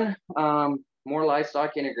we're doing. More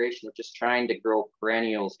livestock integration of just trying to grow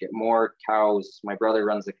perennials, get more cows. My brother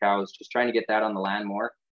runs the cows, just trying to get that on the land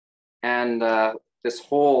more. And this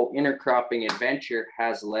whole intercropping adventure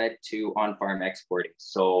has led to on-farm exporting.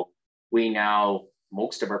 So we now,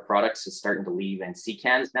 most of our products is starting to leave in sea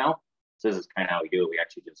cans now. So this is kind of how we do it. We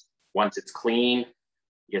actually just, once it's clean,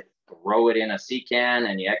 you throw it in a sea can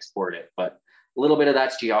and you export it. But a little bit of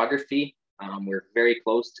that's geography. We're very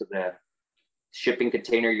close to the shipping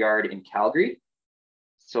container yard in Calgary.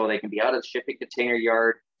 So they can be out of the shipping container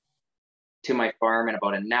yard to my farm in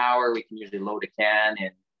about an hour. We can usually load a can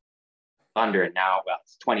in under an hour. Well,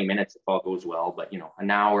 it's 20 minutes if all goes well, but you know, an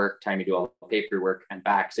hour time you do all the paperwork and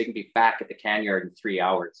back. So you can be back at the can yard in 3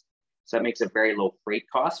 hours. So that makes a very low freight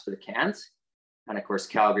cost for the cans. And of course,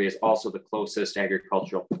 Calgary is also the closest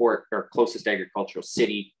agricultural port or closest agricultural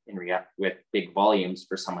city with big volumes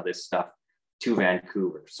for some of this stuff to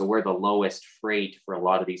Vancouver. So we're the lowest freight for a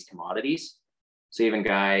lot of these commodities. So even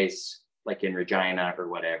guys like in Regina or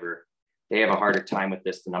whatever, they have a harder time with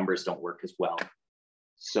this. The numbers don't work as well.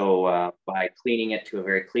 So by cleaning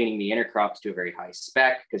the intercrops to a very high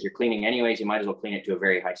spec, because you're cleaning anyways, you might as well clean it to a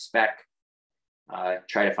very high spec,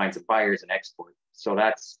 try to find some buyers and export. So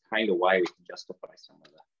that's kind of why we can justify some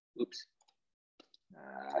of the, oops.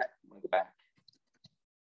 I'm gonna go back.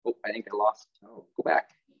 Oh, I think I lost, oh, go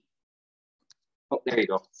back. Oh, there you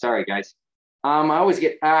go. Sorry, guys. I always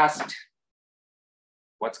get asked,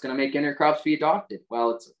 what's going to make intercrops be adopted?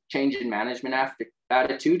 Well, it's a change in management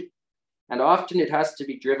attitude. And often it has to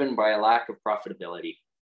be driven by a lack of profitability.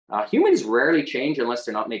 Humans rarely change unless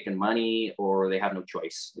they're not making money or they have no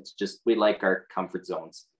choice. It's just, we like our comfort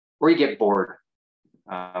zones, or you get bored.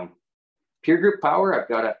 Peer group power, I've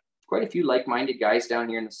got quite a few like-minded guys down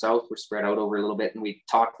here in the South. We're spread out over a little bit, and we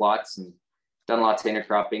talk lots and done lots of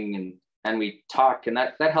intercropping, and we talk, and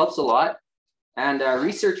that helps a lot. And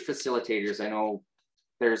research facilitators, I know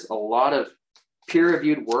there's a lot of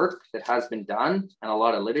peer-reviewed work that has been done and a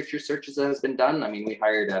lot of literature searches that has been done. I mean, we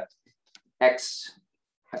hired a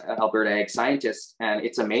Alberta ag scientist, and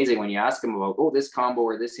it's amazing when you ask him about, oh, this combo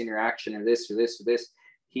or this interaction or this or this or this,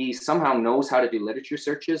 he somehow knows how to do literature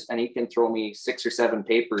searches, and he can throw me 6 or 7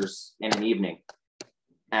 papers in an evening.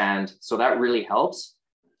 And so that really helps,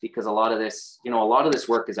 because a lot of this, you know, a lot of this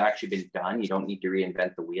work has actually been done. You don't need to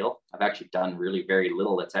reinvent the wheel. I've actually done really very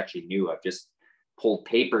little that's actually new. I've just pulled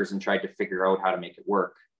papers and tried to figure out how to make it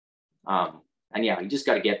work. And yeah, you just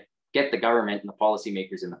got to get the government and the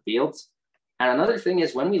policymakers in the fields. And another thing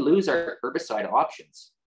is, when we lose our herbicide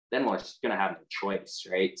options, then we're just going to have no choice,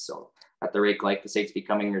 right? So at the rate glyphosate's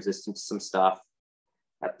becoming resistant to some stuff,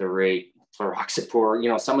 at the rate fluroxypor, you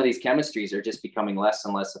know, some of these chemistries are just becoming less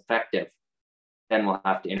and less effective, then we'll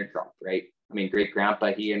have to intercrop, right? I mean, great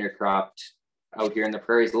grandpa, he intercropped out here in the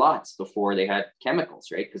prairies lots before they had chemicals,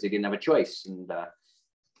 right? Because they didn't have a choice. And a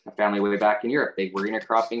family way back in Europe, they were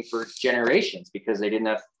intercropping for generations because they didn't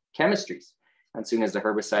have chemistries. And as soon as the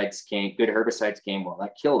herbicides came, good herbicides came, well,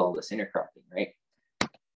 that killed all this intercropping, right?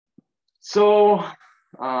 So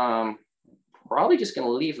probably just going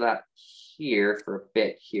to leave that here for a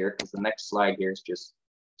bit here, because the next slide here is just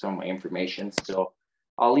some of my information. So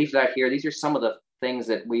I'll leave that here. These are some of the things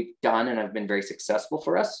that we've done and have been very successful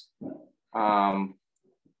for us.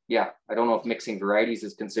 Yeah, I don't know if mixing varieties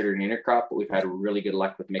is considered an intercrop, but we've had really good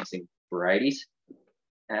luck with mixing varieties.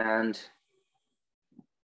 And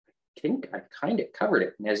I think I kind of covered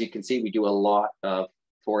it. And as you can see, we do a lot of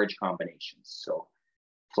forage combinations. So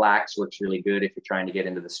flax works really good if you're trying to get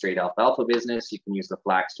into the straight alfalfa business. You can use the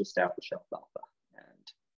flax to establish alfalfa,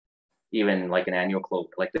 and even like an annual clover.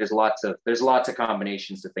 Like there's lots of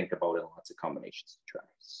combinations to think about and lots of combinations to try.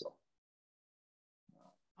 So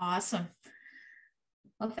awesome.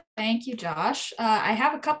 Well, thank you, Josh. I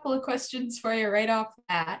have a couple of questions for you right off the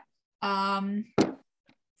bat.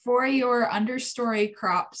 For your understory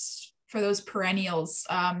crops, for those perennials,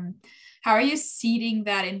 how are you seeding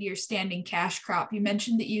that into your standing cash crop? You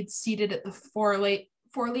mentioned that you'd seeded at the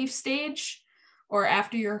four-leaf stage or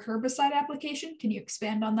after your herbicide application. Can you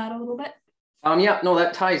expand on that a little bit? Yeah, no,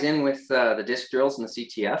 that ties in with the disc drills and the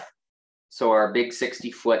CTF. So our big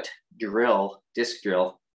 60-foot drill, disc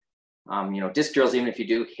drill, you know, disc drills, even if you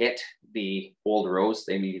do hit the old rows,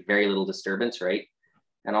 they need very little disturbance, right?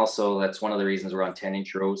 And also that's one of the reasons we're on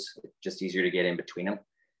 10-inch rows, it's just easier to get in between them.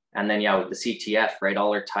 And then, yeah, with the CTF, right,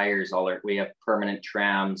 all our tires, we have permanent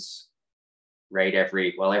trams, right,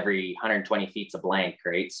 every 120 feet's a blank,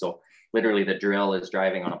 right? So literally the drill is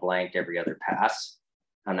driving on a blank every other pass.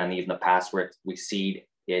 And then even the pass where we seed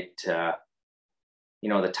it, you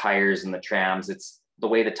know, the tires and the trams, it's the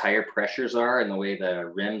way the tire pressures are and the way the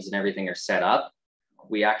rims and everything are set up,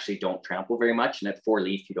 we actually don't trample very much. And at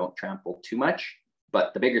 4-leaf, you don't trample too much.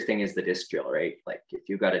 But the bigger thing is the disc drill, right? Like if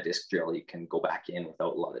you've got a disc drill, you can go back in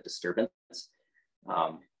without a lot of disturbance.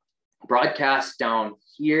 Broadcast down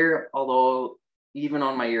here, although even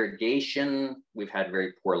on my irrigation, we've had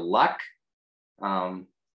very poor luck. I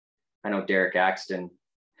know Derek Axton,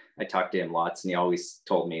 I talked to him lots, and he always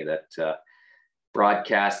told me that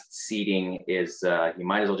broadcast seeding is, you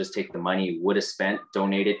might as well just take the money you would have spent,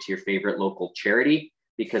 donate it to your favorite local charity,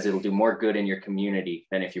 because it'll do more good in your community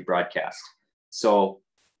than if you broadcast. So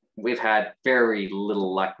we've had very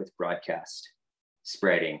little luck with broadcast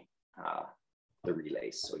spreading the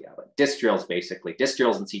relays. So yeah, but disc drills, basically disc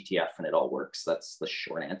drills and CTF, and it all works. That's the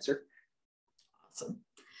short answer.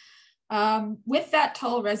 Awesome. With that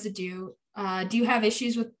tall residue, do you have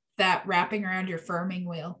issues with that wrapping around your firming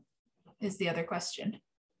wheel? Is the other question.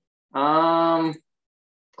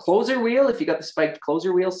 Closer wheel, if you got the spiked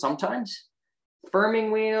closer wheel, sometimes. Firming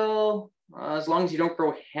wheel, as long as you don't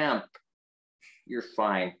grow hemp, you're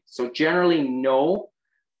fine. So generally, no.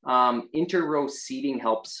 Inter-row seeding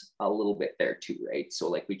helps a little bit there too, right? So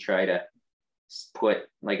like we try to put,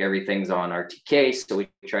 like everything's on RTK, so we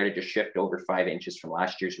try to just shift over 5 inches from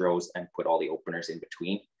last year's rows and put all the openers in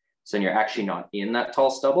between. So then you're actually not in that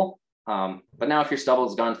tall stubble. But now if your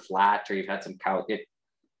stubble's gone flat or you've had some cow,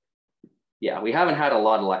 yeah, we haven't had a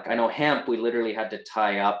lot of luck. I know hemp, we literally had to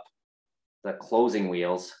tie up the closing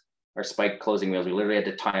wheels, our spiked closing wheels. We literally had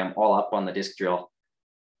to tie them all up on the disc drill,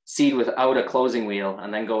 seed without a closing wheel,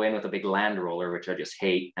 and then go in with a big land roller, which I just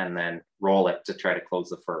hate, and then roll it to try to close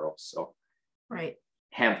the furrows. So right.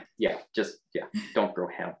 Hemp, yeah, don't grow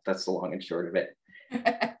hemp. That's the long and short of it.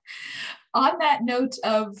 On that note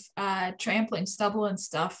of trampling stubble and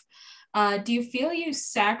stuff, do you feel you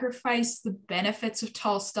sacrifice the benefits of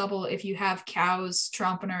tall stubble if you have cows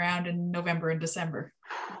tromping around in November and December?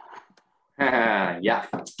 Yeah,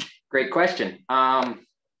 great question.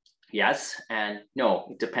 Yes and no.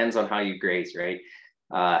 It depends on how you graze, right?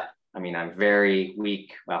 I mean, I'm very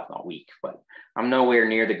weak. Well, not weak, but I'm nowhere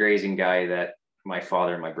near the grazing guy that my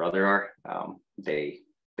father and my brother are. They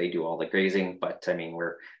do all the grazing, but I mean,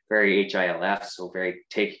 we're very HILF, so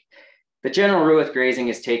the general rule with grazing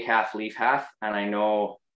is take half, leave half. And I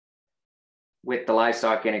know with the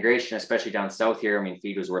livestock integration, especially down south here, I mean,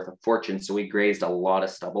 feed was worth a fortune. So we grazed a lot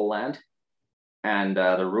of stubble land. And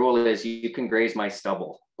the rule is you can graze my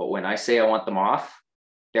stubble, but when I say I want them off,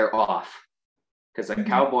 they're off. Because a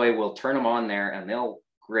cowboy will turn them on there and they'll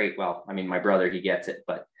graze. Well, I mean, my brother, he gets it,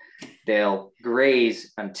 but they'll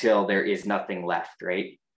graze until there is nothing left,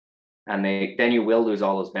 right? And then you will lose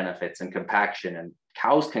all those benefits and compaction. And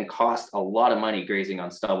cows can cost a lot of money grazing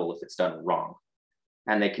on stubble if it's done wrong.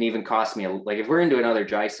 And they can even cost me, like if we're into another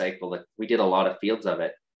dry cycle, like we did a lot of fields of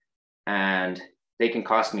it, and they'll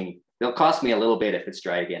cost me a little bit if it's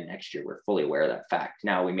dry again next year. We're fully aware of that fact.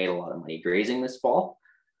 Now, we made a lot of money grazing this fall.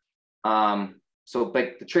 But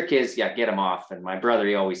the trick is, get them off. And my brother,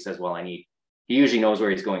 he always says, well, he usually knows where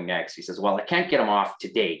he's going next. He says, well, I can't get them off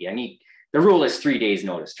today. The rule is 3 days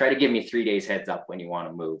notice. Try to give me 3 days heads up when you want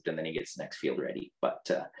them moved, and then he gets the next field ready. But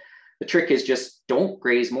the trick is just don't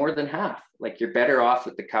graze more than half. Like, you're better off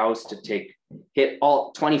with the cows to hit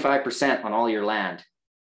all 25% on all your land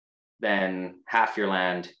than half your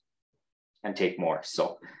land and take more.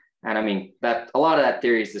 So, and I mean, that a lot of that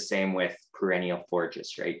theory is the same with perennial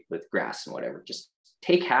forages, right? With grass and whatever. Just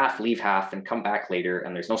take half, leave half, and come back later.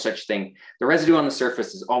 And there's no such thing. The residue on the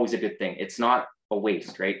surface is always a good thing. It's not a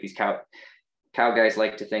waste, right? These cow guys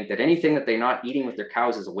like to think that anything that they're not eating with their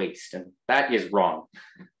cows is a waste, and that is wrong.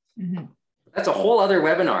 Mm-hmm. That's a whole other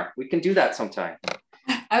webinar. We can do that sometime.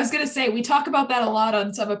 I was going to say, we talk about that a lot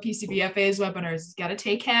on some of PCBFA's webinars. You got to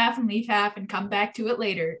take half and leave half and come back to it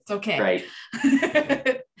later. It's okay. Right.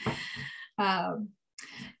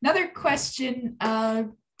 Another question.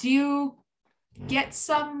 Do you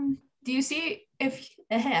see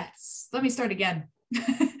let me start again.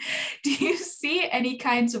 Do you see any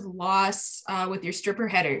kinds of loss with your stripper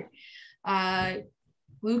header?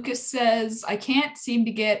 Lucas says, I can't seem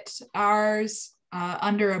to get ours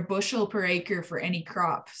under a bushel per acre for any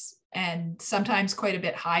crops, and sometimes quite a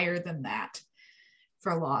bit higher than that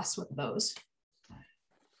for loss with those.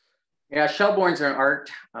 Yeah, shellborns are an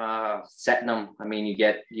art, setting them. I mean,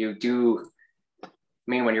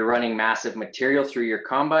 when you're running massive material through your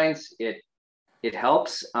combines, it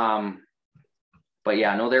helps. But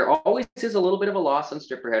yeah, no, there always is a little bit of a loss on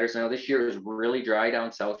stripper headers. I know this year is really dry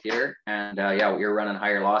down south here, and you're running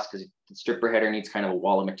higher loss because the stripper header needs kind of a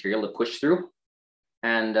wall of material to push through,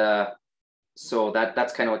 and so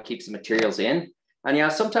that's kind of what keeps the materials in.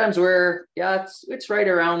 And sometimes it's right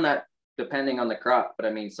around that depending on the crop, but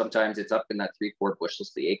I mean sometimes it's up in that 3-4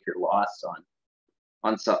 bushels the acre loss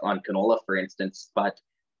on canola, for instance. But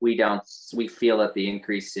we feel that the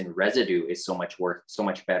increase in residue is so much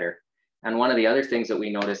better. And one of the other things that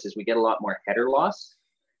we notice is we get a lot more header loss,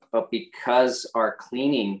 but because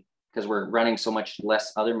we're running so much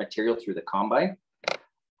less other material through the combine,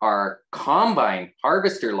 our combine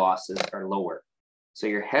harvester losses are lower. So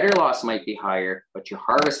your header loss might be higher, but your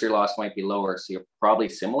harvester loss might be lower. So you're probably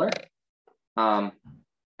similar. And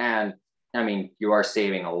I mean, you are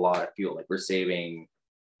saving a lot of fuel. Like, we're saving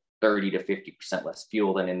 30 to 50% less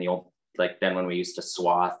fuel than than when we used to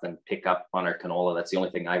swath and pick up on our canola. That's the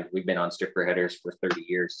only thing we've been on stripper headers for 30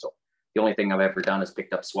 years. So the only thing I've ever done is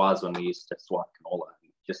picked up swaths when we used to swath canola.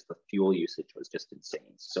 Just the fuel usage was just insane.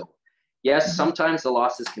 So yes, sometimes the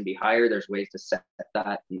losses can be higher. There's ways to set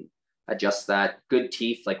that and adjust that. Good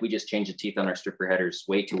teeth, like we just change the teeth on our stripper headers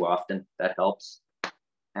way too often. That helps.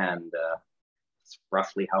 And it's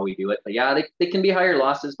roughly how we do it. But yeah, they can be higher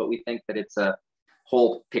losses, but we think that it's a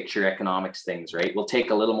whole picture economics things, right? We'll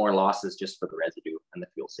take a little more losses just for the residue and the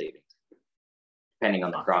fuel savings, depending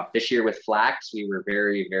on the crop. This year with flax, we were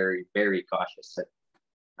very, very, very cautious. At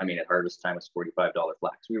harvest time was $45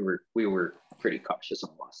 flax. We were pretty cautious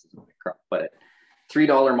on losses on the crop, but at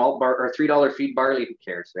 $3 malt bar or $3 feed barley, who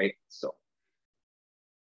cares, right? So.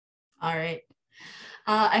 All right.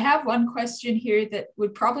 I have one question here that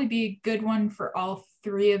would probably be a good one for all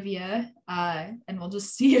three of you, and we'll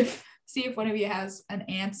just see if one of you has an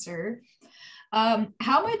answer. How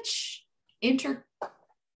much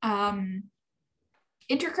intercropping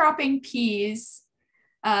peas,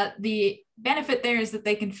 the benefit there is that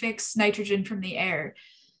they can fix nitrogen from the air.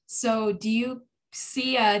 So do you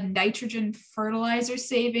see a nitrogen fertilizer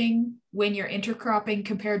saving when you're intercropping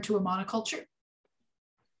compared to a monoculture?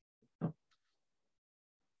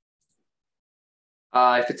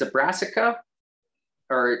 If it's a brassica,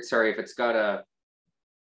 if it's got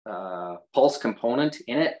a pulse component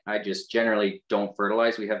in it, I just generally don't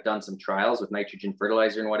fertilize. We have done some trials with nitrogen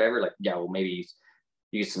fertilizer and whatever, we'll maybe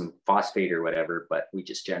use some phosphate or whatever, but we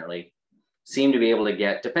just generally seem to be able to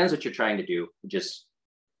get, depends what you're trying to do, just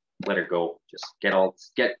let her go. Just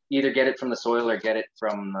either get it from the soil or get it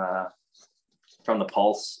from the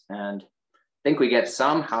pulse. And I think we get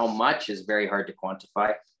some. How much is very hard to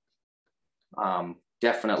quantify.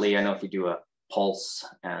 Definitely, I know if you do a pulse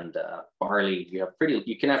and barley, you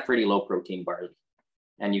can have pretty low protein barley,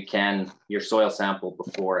 and your soil sample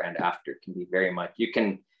before and after can be very much. You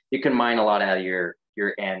can mine a lot out of your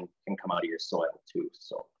N can come out of your soil too.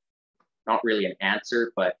 So not really an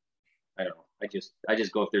answer, but I don't know. I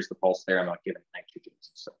just go if there's the pulse there. I'm not giving nitrogen.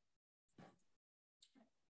 So.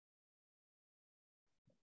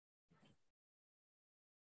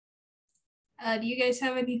 Do you guys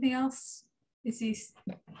have anything else? This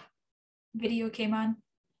video came on.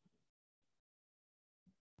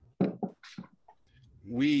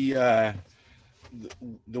 We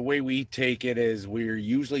the way we take it is we're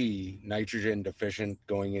usually nitrogen deficient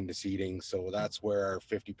going into seeding, so that's where our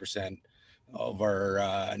 50% of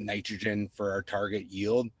our nitrogen for our target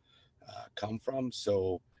yield come from.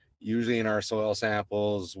 So usually in our soil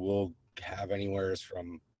samples, we'll have anywhere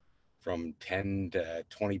from 10 to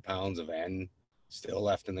 20 pounds of N still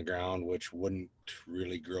left in the ground, which wouldn't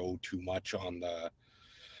really grow too much on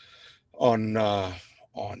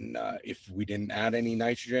if we didn't add any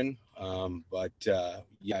nitrogen. But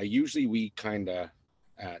yeah, usually we kind of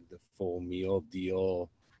add the full meal deal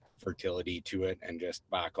fertility to it and just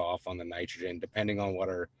back off on the nitrogen depending on what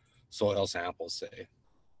our soil samples say.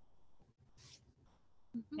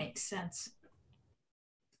 Makes sense.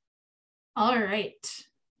 All right.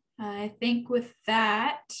 I think with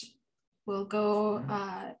that, we'll go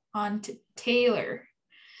on to Taylor.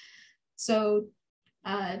 So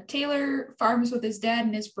Taylor farms with his dad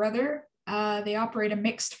and his brother. They operate a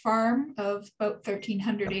mixed farm of about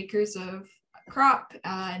 1,300 acres of crop,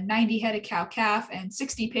 90 head of cow-calf, and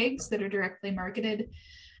 60 pigs that are directly marketed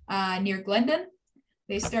near Glendon.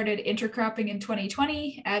 They started intercropping in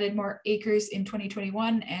 2020, added more acres in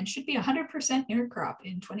 2021, and should be 100% intercrop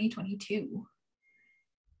in 2022.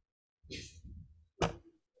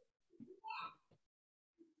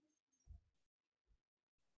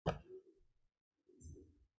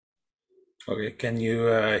 Okay, can you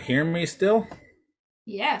hear me still?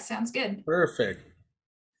 Yeah, sounds good. Perfect.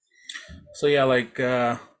 So yeah, like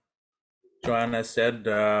Joanna said,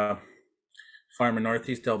 farm in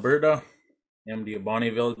Northeast Alberta, MD of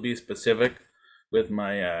Bonnyville to be specific, with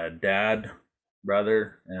my dad,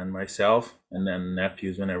 brother, and myself, and then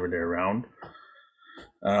nephews whenever they're around.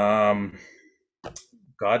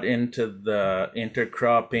 Got into the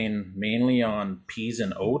intercropping mainly on peas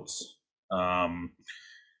and oats.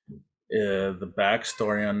 The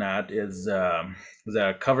backstory on that is was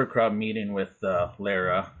a cover crop meeting with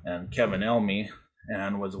Lara and Kevin Elmy,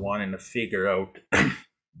 and was wanting to figure out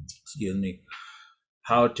excuse me,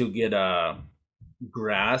 how to get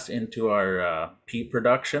grass into our pea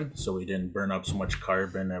production so we didn't burn up so much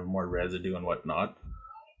carbon, have more residue and whatnot.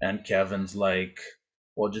 And Kevin's like,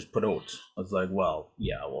 well, just put oats. I was like, well,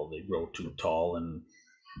 yeah, well, they grow too tall and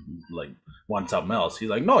like want something else. He's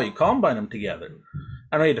like, no, you combine them together.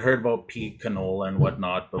 I know he'd heard about pea canola and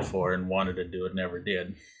whatnot before and wanted to do it, never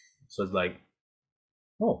did. So it's like,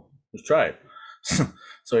 oh, let's try it.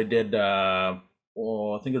 So I did, I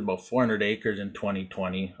think it was about 400 acres in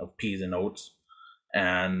 2020 of peas and oats,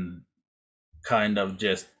 and kind of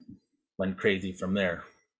just went crazy from there.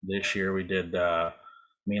 This year we did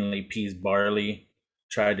mainly peas, barley,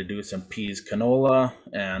 tried to do some peas, canola,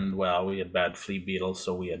 and well, we had bad flea beetles,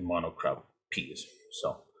 so we had monocrop peas.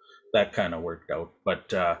 So that kind of worked out.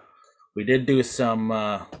 But we did do some,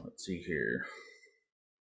 let's see here,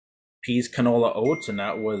 peas, canola, oats, and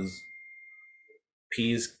that was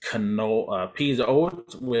peas,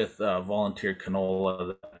 oats with volunteer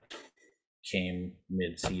canola that came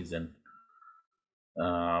mid-season.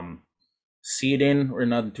 Seeding, we're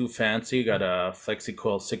nothing too fancy. Got a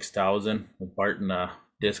FlexiCoil 6000 with Barton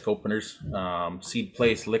disc openers. Seed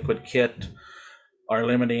place liquid kit. Our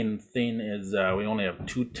limiting thing is we only have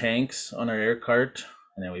 2 tanks on our air cart,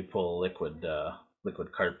 and then we pull a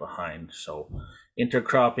liquid cart behind. So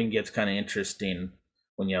intercropping gets kind of interesting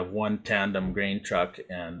when you have 1 tandem grain truck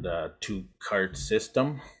and 2 cart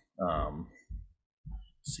system.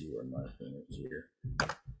 Let's see where my thing is here.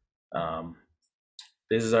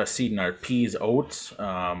 This is our seed in our peas, oats,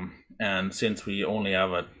 and since we only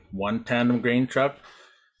have 1 tandem grain truck,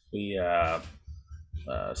 we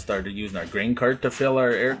started using our grain cart to fill our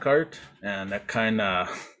air cart, and that kind of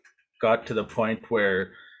got to the point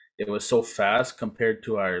where it was so fast compared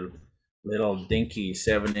to our little dinky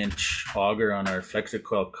 7-inch auger on our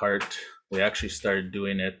FlexiCoil cart. We actually started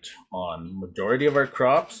doing it on majority of our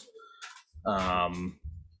crops.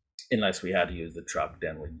 unless we had to use the truck,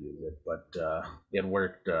 then we'd use it, but it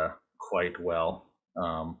worked quite well.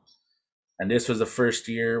 And this was the first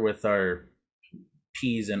year with our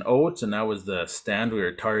peas and oats, and that was the stand we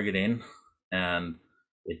were targeting, and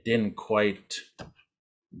it didn't quite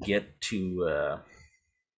get to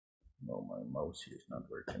oh, my mouse here is not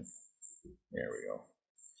working. There we go.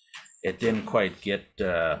 It didn't quite get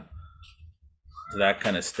to that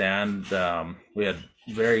kind of stand. We had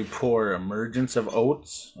very poor emergence of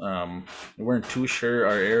oats. We weren't too sure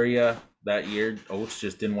our area that year. Oats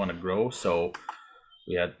just didn't want to grow, so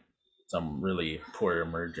we had some really poor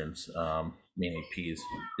emergence, mainly peas.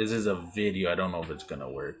 This is a video. I don't know if it's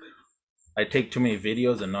gonna work. I take too many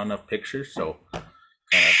videos and not enough pictures, so kind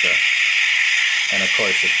of have to. And of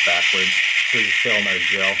course, it's backwards. We're filling our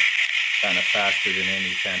drill kind of faster than any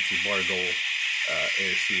fancy Borgo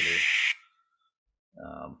air seeder.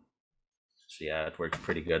 So yeah, it works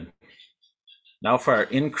pretty good. Now for our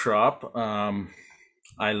in crop,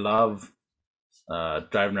 I love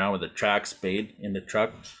driving around with a track spade in the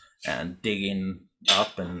truck and digging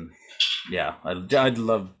up, and yeah, I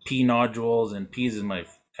love pea nodules, and peas is my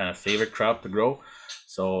kind of favorite crop to grow.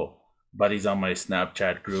 So buddies on my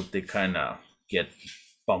Snapchat group, they kind of get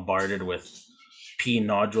bombarded with pea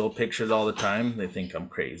nodule pictures all the time. They think I'm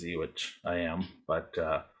crazy, which I am, but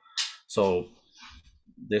so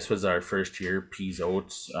this was our first year peas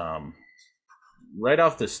oats. Right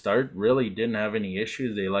off the start, really didn't have any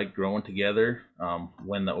issues. They liked growing together.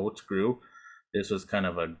 When the oats grew, this was kind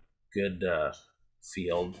of a good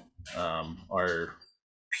field. Our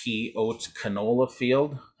pea oats canola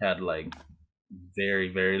field had like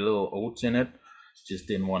very little oats in it. Just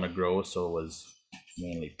didn't want to grow, so it was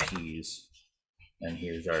mainly peas. And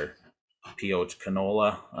here's our pea oats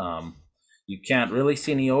canola. You can't really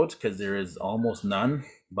see any oats because there is almost none,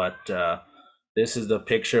 but this is the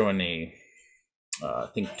picture when they I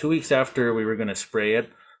think 2 weeks after we were going to spray it,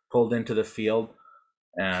 pulled into the field,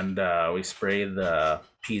 and we sprayed the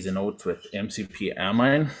peas and oats with MCP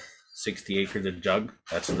amine, 60 acres a jug.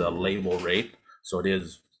 That's the label rate, so it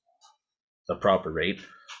is the proper rate.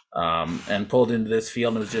 And pulled into this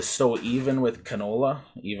field, and it was just so even with canola.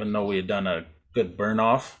 Even though we had done a good burn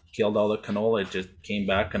off, killed all the canola, it just came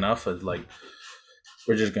back enough as like,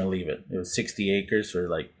 we're just going to leave it. It was 60 acres, so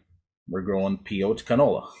we're growing pea oats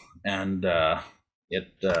canola. And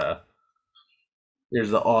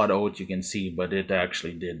there's the odd oat you can see, but it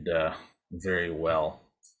actually did very well.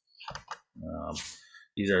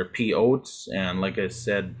 These are pea oats, and like I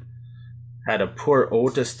said, had a poor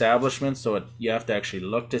oat establishment, so you have to actually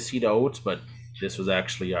look to see the oats, but this was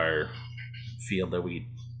actually our field that we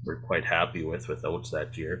were quite happy with oats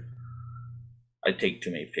that year. I take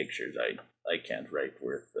too many pictures. I can't write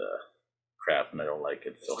worth crap, and I don't like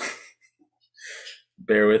it, so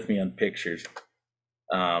bear with me on pictures.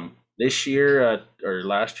 This year, or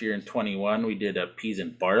last year in 21, we did peas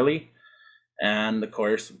and barley, and of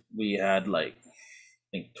course we had like,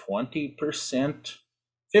 I think 20%,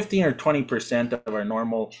 15 or 20% of our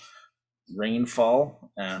normal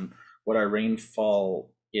rainfall. And what our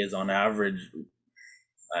rainfall is on average,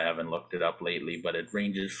 I haven't looked it up lately, but it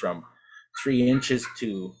ranges from 3 inches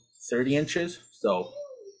to 30 inches. So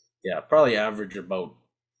yeah, probably average about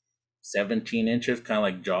 17 inches, kind of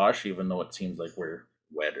like Josh, even though it seems like we're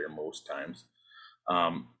wetter most times.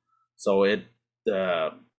 So the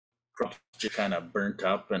crops just kind of burnt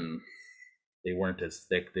up, and they weren't as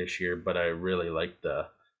thick this year, but I really like the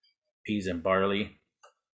peas and barley.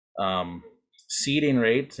 Seeding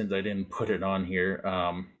rate, since I didn't put it on here,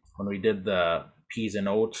 when we did the peas and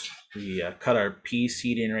oats, we cut our pea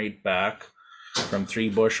seeding rate back from 3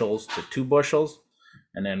 bushels to 2 bushels,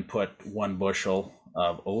 and then put 1 bushel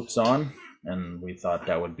of oats on, and we thought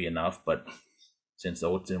that would be enough, but since the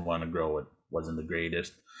oats didn't want to grow, it wasn't the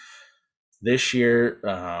greatest. This year,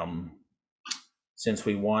 since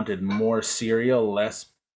we wanted more cereal, less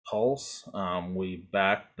pulse, we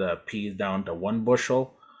backed the peas down to 1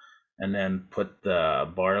 bushel, and then put the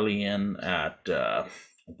barley in at, I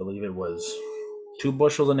believe it was 2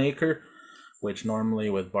 bushels an acre, which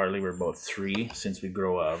normally with barley we're about 3, since we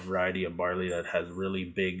grow a variety of barley that has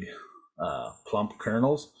really big plump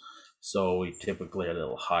kernels. So we typically are a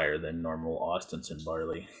little higher than normal Austenson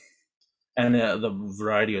barley. And the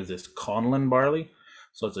variety is this Conlon barley.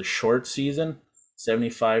 So it's a short season,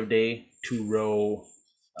 75-day, 2-row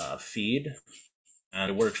feed. And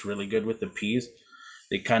it works really good with the peas.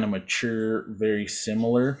 They kind of mature very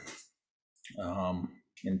similar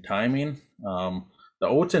in timing. The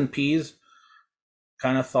oats and peas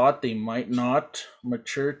kind of thought they might not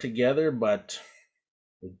mature together, but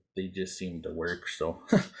they just seem to work. So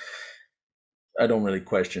I don't really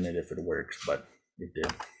question it if it works, but it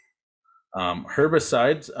did.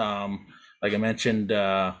 Herbicides, like I mentioned,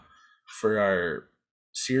 for our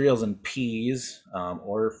cereals and peas,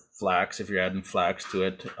 or flax, if you're adding flax to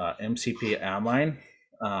it, MCP amine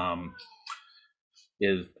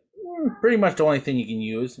is pretty much the only thing you can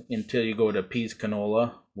use until you go to peas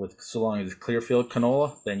canola. So long as it's Clearfield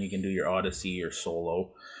canola, then you can do your Odyssey or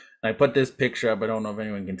Solo. And I put this picture up. I don't know if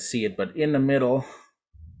anyone can see it, but in the middle,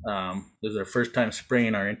 this is our first time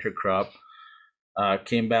spraying our intercrop.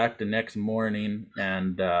 Came back the next morning,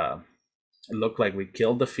 and it looked like we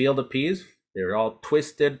killed the field of peas. They were all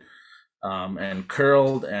twisted and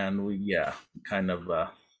curled, and we kind of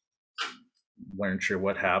weren't sure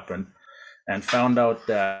what happened, and found out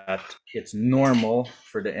that it's normal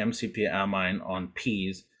for the MCP amine on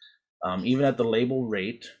peas, even at the label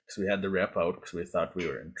rate, because we had the rep out because we thought we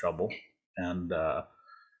were in trouble. And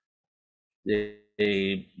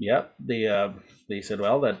they said,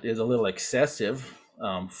 well, that is a little excessive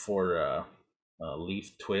for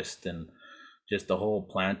leaf twist, and just the whole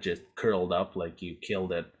plant just curled up like you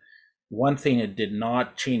killed it. One thing, it did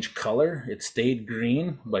not change color. It stayed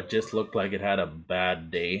green, but just looked like it had a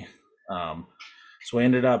bad day. So we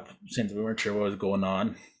ended up, since we weren't sure what was going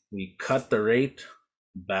on, we cut the rate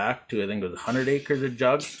back to, I think it was 100 acres a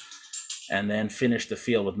jug, and then finished the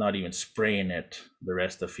field with not even spraying it the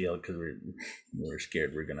rest of the field because we were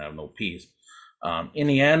scared we were going to have no peas. In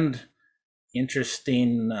the end,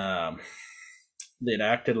 interesting, it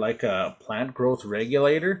acted like a plant growth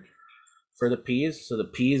regulator for the peas. So the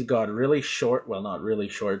peas got really short, well, not really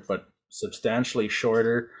short, but substantially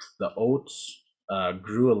shorter. The oats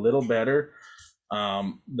grew a little better.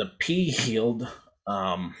 The pea yield,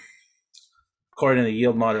 according to the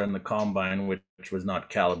yield monitor in the combine, which was not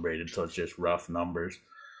calibrated, so it's just rough numbers,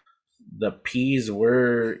 the peas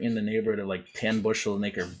were in the neighborhood of like 10 bushels an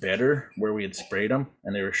acre better where we had sprayed them,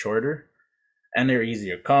 and they were shorter, and they were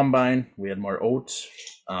easier combine. We had more oats.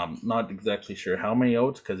 Not exactly sure how many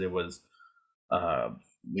oats, because it was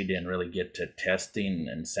we didn't really get to testing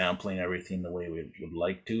and sampling everything the way we would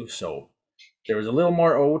like to. So there was a little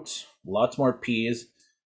more oats, lots more peas,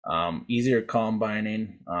 easier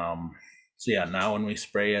combining. So yeah, now when we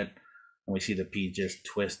spray it and we see the peas just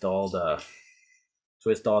twist all the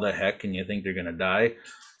heck, and you think they're gonna die,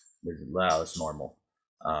 wow, it's normal.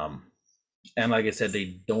 And like I said,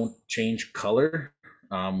 they don't change color,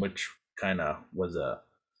 which kind of was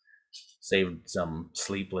saved some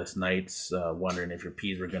sleepless nights wondering if your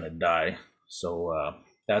peas were gonna die. So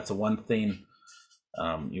that's the one thing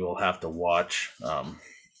you will have to watch,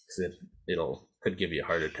 because it'll could give you a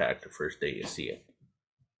heart attack the first day you see it.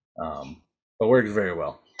 But works very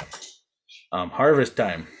well. Harvest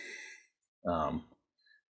time.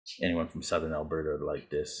 Anyone from Southern Alberta would like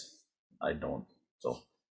this. I don't. So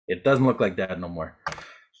it doesn't look like that no more.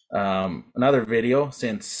 Another video,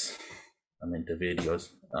 since I'm into videos.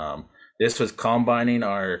 This was combining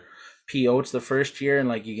our pea oats the first year, and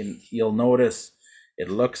like you'll notice, it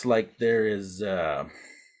looks like there is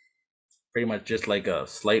pretty much just like a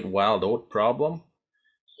slight wild oat problem.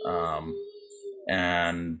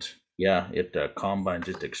 And yeah, it combined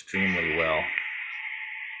just extremely well.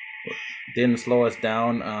 Didn't slow us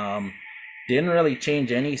down. Didn't really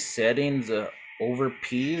change any settings over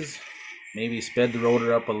peas. Maybe sped the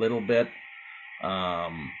rotor up a little bit,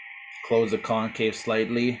 closed the concave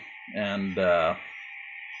slightly, and I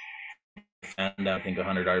think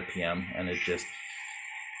 100 RPM, and it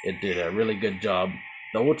did a really good job.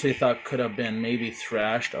 The oats we thought could have been maybe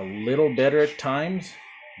thrashed a little better at times,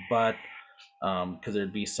 but because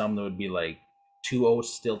there'd be some that would be like 2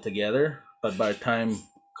 oats still together, but by the time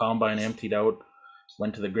combine emptied out,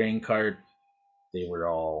 went to the grain cart, they were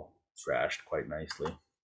all thrashed quite nicely.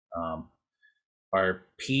 Our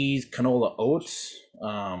peas, canola, oats,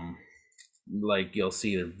 like you'll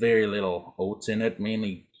see, there's very little oats in it,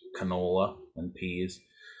 mainly canola and peas.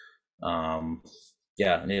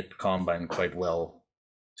 Yeah, and it combined quite well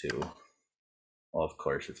too. Well, of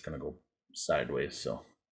course, it's gonna go sideways, so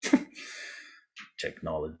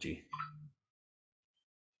technology.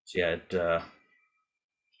 So yeah, it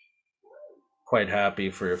quite happy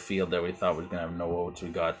for a field that we thought was gonna have no oats. We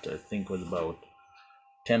got, I think, was about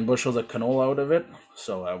 10 bushels of canola out of it.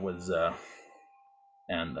 So I was,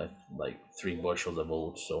 and like 3 bushels of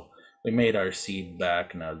oats. So we made our seed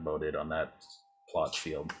back, and that was about it on that plot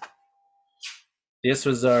field. This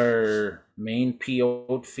was our main pea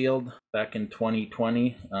oat field back in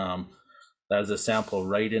 2020. That was a sample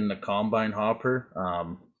right in the combine hopper.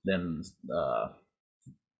 Then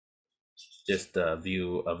just a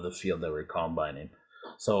view of the field that we're combining.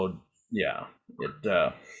 So yeah,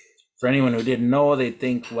 it for anyone who didn't know, they'd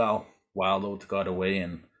think, well, wild oats got away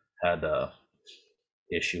and had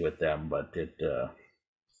issue with them, but it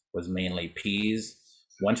was mainly peas.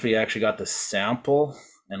 Once we actually got the sample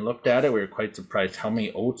and looked at it, we were quite surprised how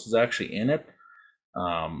many oats is actually in it.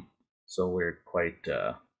 So we're quite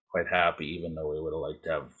happy, even though we would have liked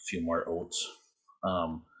to have a few more oats.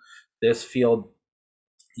 This field,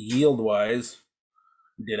 yield-wise,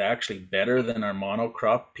 did actually better than our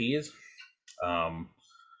monocrop peas.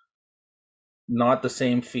 Not the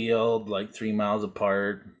same field, like 3 miles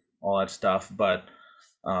apart, all that stuff, but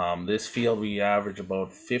this field we average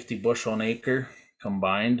about 50 bushel an acre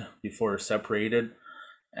combined before separated,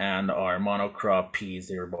 and our monocrop peas,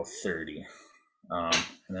 they were about 30. And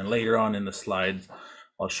then later on in the slides,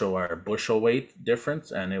 I'll show our bushel weight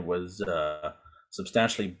difference, and it was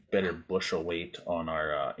substantially better bushel weight on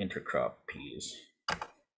our intercrop peas.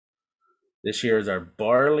 This year is our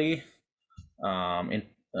barley, not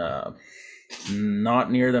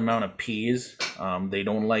near the amount of peas. They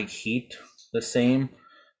don't like heat the same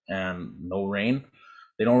and no rain.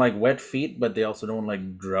 They don't like wet feet, but they also don't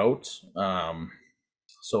like droughts.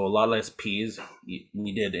 So a lot less peas.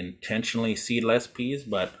 We did intentionally seed less peas,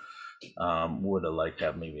 but would have liked to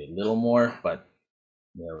have maybe a little more, but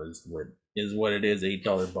that was what it is.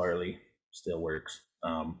 $8 barley still works.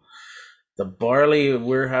 The barley,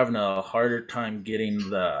 we're having a harder time getting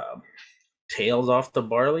the tails off the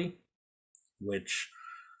barley, which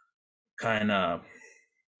kind of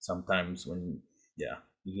sometimes when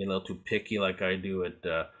you get a little too picky like I do, it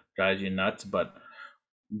drives you nuts. But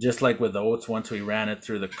just like with oats, once we ran it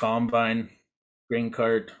through the combine, grain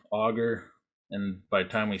cart, auger, and by the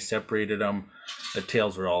time we separated them, the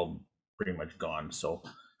tails were all pretty much gone. So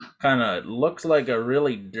kind of looks like a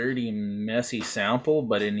really dirty, messy sample,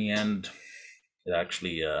 but in the end, it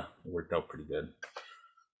actually worked out pretty good.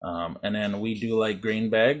 And then we do like grain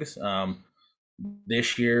bags.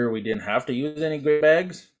 This year we didn't have to use any grain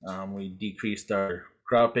bags. We decreased our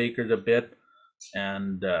crop acres a bit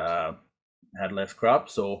and had less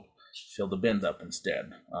crops, so filled the bins up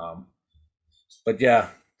instead. But yeah,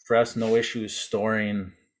 for us, no issues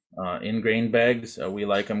storing in grain bags. We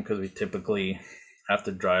like them because we typically have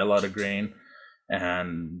to dry a lot of grain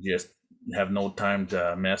and just have no time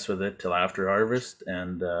to mess with it till after harvest.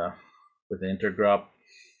 And with the intercrop,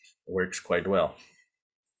 it works quite well.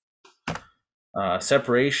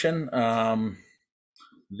 Separation.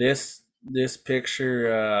 This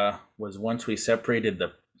picture was once we separated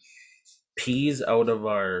the peas out of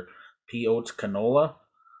our pea oats canola.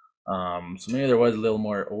 So maybe there was a little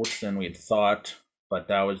more oats than we'd thought, but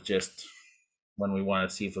that was just when we wanted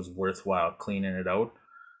to see if it was worthwhile cleaning it out.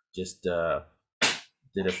 Just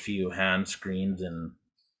did a few hand screens, and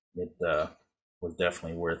it was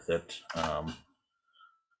definitely worth it.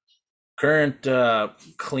 Current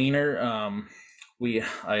cleaner,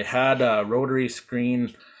 I had a rotary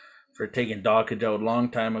screen for taking dockage out a long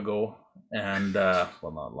time ago, and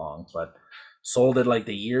well, not long, but sold it like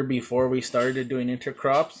the year before we started doing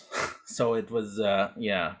intercrops. So it was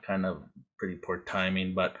kind of pretty poor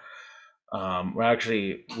timing. But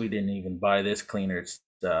we didn't even buy this cleaner. It's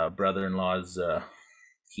brother-in-law's.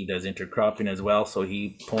 He does intercropping as well, so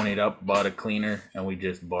he ponied up, bought a cleaner, and we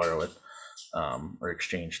just borrow it or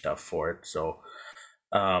exchange stuff for it. So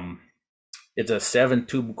it's a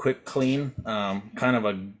 7-tube quick clean, kind of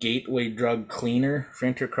a gateway drug cleaner for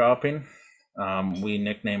intercropping. We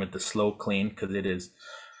nickname it the slow clean because it is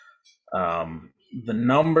the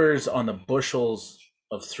numbers on the bushels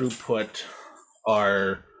of throughput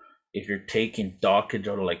are, if you're taking dockage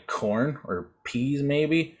out of like corn or peas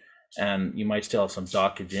maybe, and you might still have some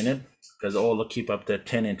dockage in it because they'll keep up to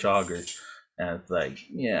 10-inch augers. And it's like,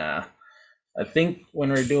 yeah, I think when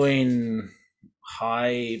we're doing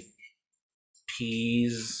high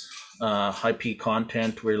peas, high pea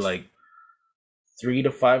content, we're like 300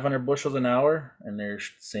 to 500 bushels an hour, and they're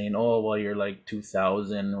saying, oh, well, you're like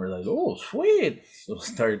 2,000. We're like, oh, sweet. So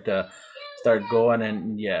start going,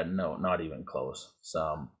 and yeah, no, not even close.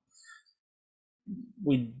 So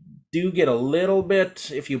we do get a little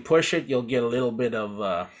bit, if you push it, you'll get a little bit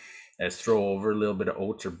of as throw over, a little bit of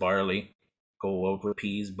oats or barley go over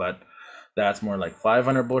peas, but that's more like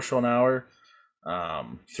 500 bushel an hour.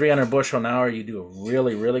 300 bushel an hour, you do a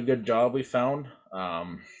really, really good job, we found.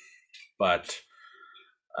 But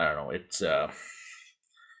I don't know,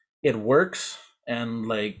 it works, and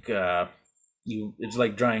like it's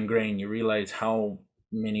like drying grain. You realize how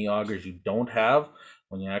many augers you don't have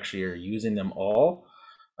when you actually are using them all.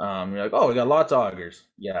 You're like, oh, we got lots of augers.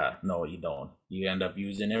 Yeah, no, you don't. You end up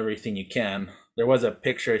using everything you can. There was a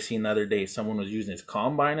picture I seen the other day. Someone was using his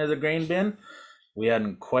combine as a grain bin. We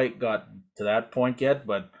hadn't quite got to that point yet,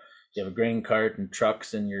 but you have a grain cart and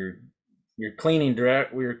trucks, and you're we were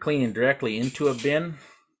cleaning directly into a bin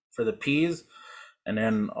for the peas, and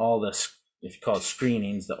then all the, if you call it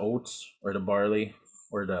screenings, the oats or the barley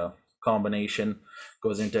or the combination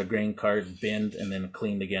goes into a grain cart, binned, and then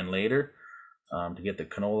cleaned again later to get the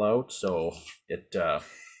canola out. So it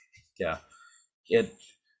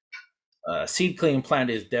seed cleaning plant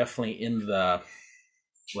is definitely in the,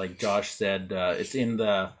 like Josh said, it's in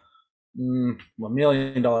the $1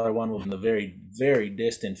 million one will be in the very, very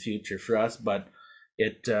distant future for us, but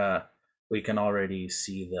we can already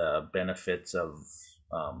see the benefits of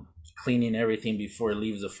cleaning everything before it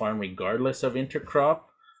leaves the farm, regardless of intercrop.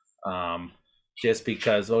 Just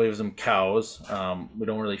because we have some cows, we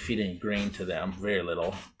don't really feed any grain to them, very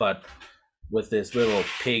little. But with this little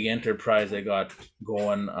pig enterprise they got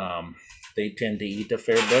going, they tend to eat a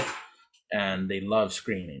fair bit, and they love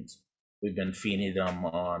screenings. We've been feeding them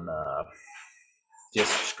on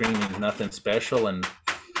just screenings, nothing special, and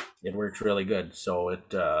it works really good. So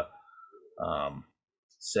it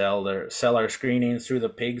sell our screenings through the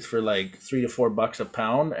pigs for like $3 to $4 a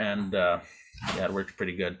pound, and yeah, it works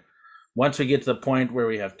pretty good. Once we get to the point where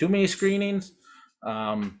we have too many screenings,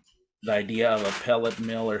 the idea of a pellet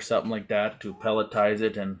mill or something like that to pelletize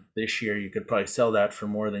it, and this year you could probably sell that for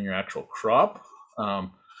more than your actual crop.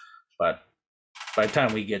 But by the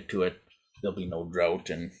time we get to it, there'll be no drought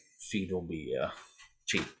and feed will be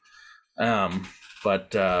cheap.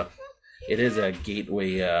 But it is a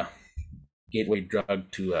gateway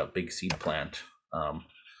drug to a big seed plant.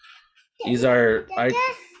 These are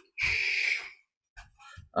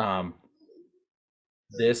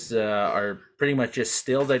this are pretty much just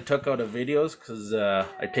stills I took out of videos, because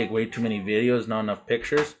I take way too many videos, not enough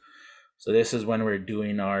pictures. So this is when we're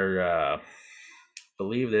doing our I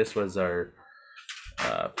believe this was our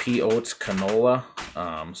pea oats canola.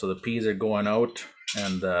 So the peas are going out,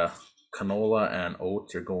 and the canola and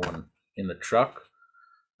oats are going in the truck.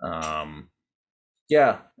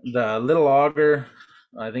 Yeah, the little auger,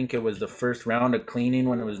 I think it was the first round of cleaning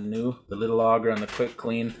when it was new. The little auger on the quick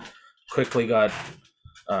clean quickly got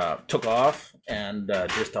took off, and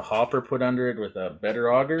just a hopper put under it with a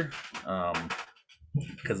better auger,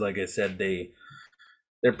 because like I said,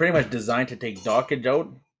 they're pretty much designed to take dockage out.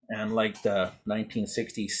 And like the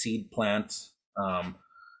 1960 seed plants,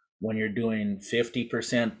 when you're doing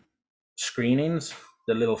 50% screenings,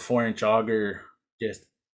 the little 4-inch auger just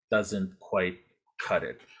doesn't quite cut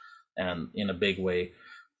it, and in a big way.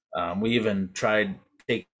 We even tried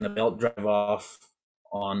taking the belt drive off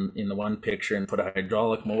in the one picture and put a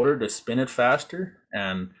hydraulic motor to spin it faster,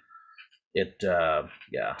 and it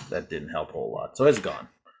yeah, that didn't help a whole lot, so it's gone.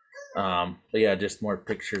 But yeah, just more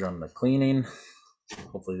pictures on the cleaning.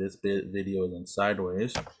 Hopefully this video isn't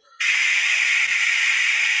sideways.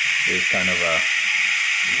 It's kind of a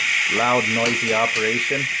loud, noisy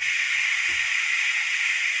operation.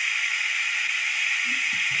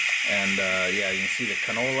 And yeah, you can see the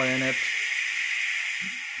canola in it,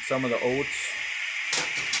 some of the oats,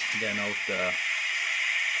 then out the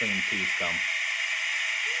clean peas come.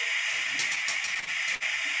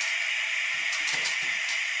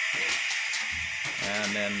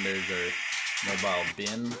 And then there's our mobile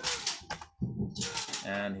bin.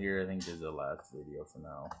 And here, I think this is the last video for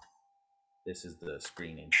now. This is the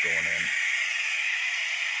screening going in.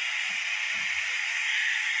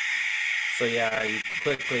 So yeah, you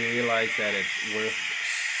quickly realize that it's worth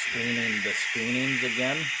screening the screenings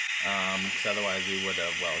again, because otherwise we would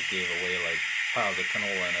have, well, gave away like piles of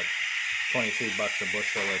canola in it. $23 a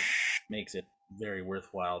bushel. It makes it very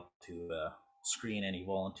worthwhile to screen any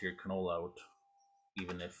volunteer canola out,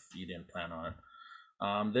 even if you didn't plan on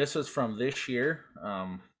it. This was from this year.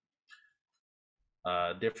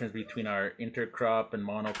 Difference between our intercrop and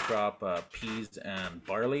monocrop peas and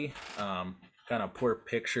barley. Kind of poor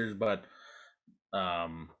pictures, but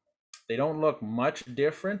they don't look much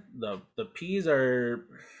different. The peas are,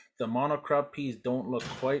 the monocrop peas don't look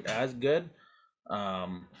quite as good.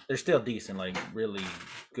 They're still decent, like really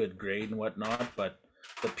good grade and whatnot, but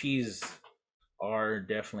the peas are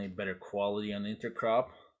definitely better quality on the intercrop.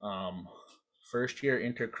 First year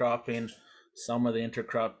intercropping, some of the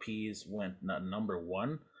intercrop peas went number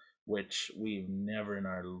one, which we've never in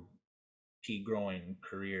our pea growing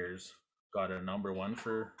careers got a number one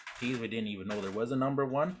for peas. We didn't even know there was a number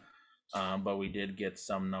one, but we did get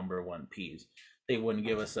some number one peas. They wouldn't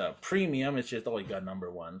give us a premium, it's just, oh, we got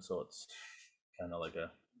number one, so it's kind of like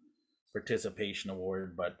a participation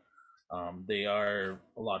award, but they are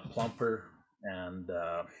a lot plumper. And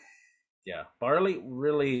yeah, barley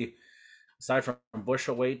really, aside from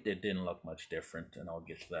bushel weight, it didn't look much different, and I'll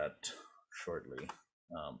get to that shortly.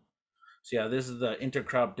 So yeah, this is the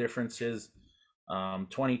intercrop differences.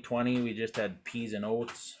 2020 we just had peas and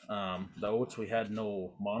oats. The oats, we had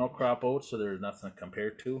no monocrop oats, so there's nothing to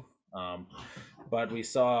compare to. But we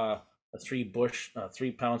saw a 3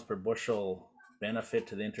 pounds per bushel benefit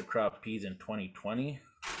to the intercrop peas in 2020.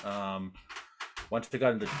 Once we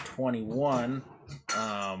got into 21,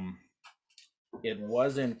 it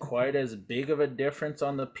wasn't quite as big of a difference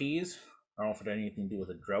on the peas. I don't know if it had anything to do with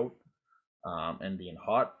the drought and being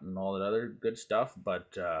hot and all that other good stuff,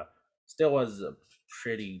 but still was a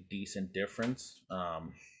pretty decent difference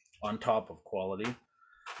on top of quality.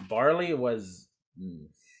 Barley was,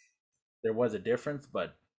 there was a difference,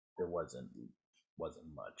 but there wasn't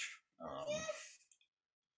much.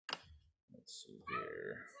 Let's see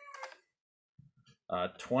here.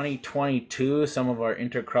 2022, some of our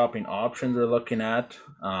intercropping options we're looking at.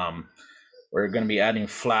 We're going to be adding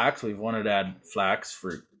flax. We've wanted to add flax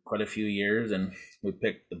for quite a few years, and we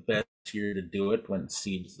picked the best year to do it when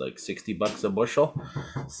seed's like $60 a bushel.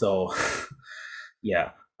 So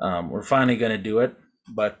yeah, we're finally going to do it,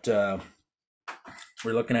 but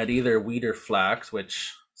we're looking at either wheat or flax,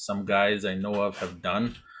 which some guys I know of have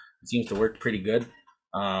done. It seems to work pretty good.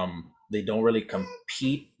 They don't really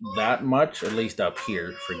compete that much, at least up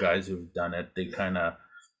here, for guys who've done it. They kind of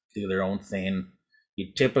do their own thing.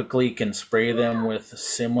 You typically can spray them with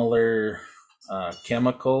similar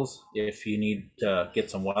chemicals if you need to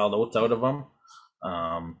get some wild oats out of them.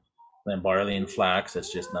 Then barley and flax,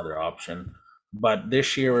 that's just another option. But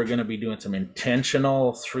this year we're going to be doing some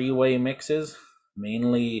intentional 3-way mixes.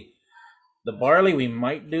 Mainly the barley we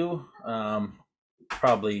might do,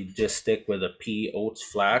 probably just stick with a pea, oats,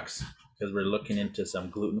 flax, because we're looking into some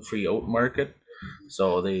gluten-free oat market.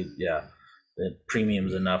 So the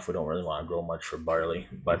premium's enough. We don't really want to grow much for barley.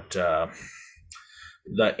 But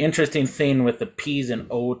the interesting thing with the peas and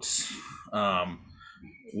oats, like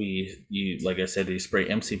I said, we spray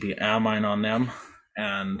MCP amine on them.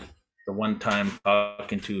 And the one time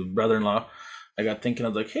talking to brother-in-law, I got thinking, I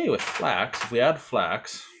was like, hey, with flax, if we add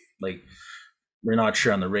flax, like, we're not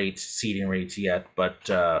sure on the rates, seeding rates yet, but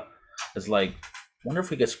it's like, wonder if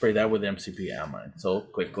we could spray that with MCP amine. So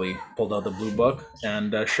quickly pulled out the blue book,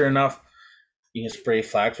 and sure enough, you can spray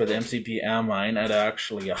flax with MCP amine at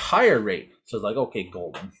actually a higher rate. So it's like, okay,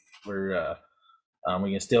 golden. We're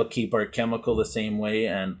we can still keep our chemical the same way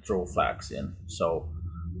and throw flax in. So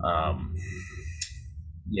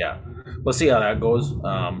yeah, we'll see how that goes.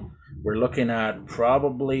 We're looking at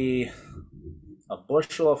probably a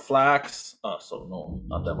bushel of flax. Oh, so no,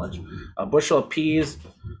 not that much. A bushel of peas,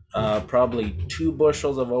 probably 2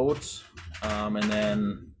 bushels of oats, and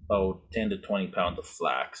then about 10 to 20 pounds of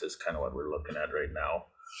flax is kind of what we're looking at right now.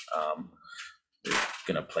 We're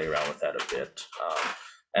gonna play around with that a bit,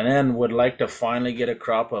 and then would like to finally get a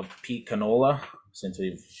crop of pea canola, since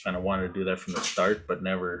we've kind of wanted to do that from the start, but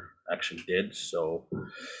never actually did. So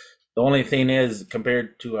the only thing is,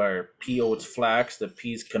 compared to our pea, oats, flax, the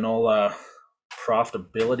peas canola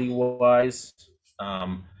profitability wise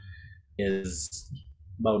is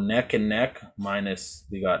about neck and neck, minus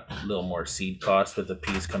we got a little more seed cost with the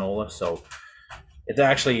peas canola. So it's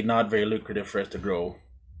actually not very lucrative for us to grow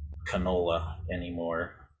canola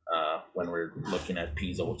anymore when we're looking at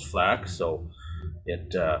peas, oats, flax. So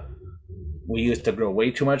it we used to grow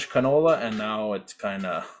way too much canola, and now it's kind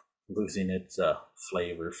of losing its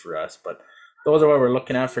flavor for us. But those are what we're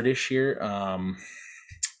looking at for this year.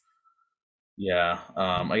 Yeah,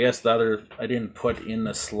 I guess the other, I didn't put in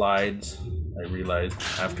the slides, I realized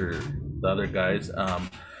after the other guys.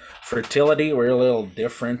 Fertility, we're a little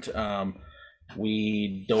different.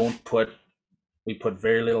 We put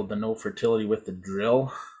very little to no fertility with the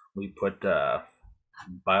drill. We put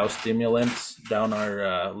biostimulants down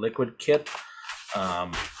our liquid kit.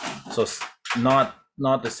 So not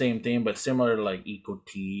the same thing, but similar to like Eco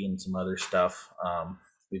Tea and some other stuff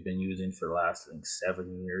we've been using for the last, I think,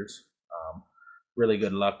 7 years. Really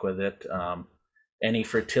good luck with it. Any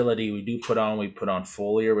fertility we put on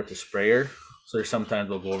foliar with the sprayer. So there's sometimes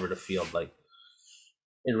we'll go over the field, like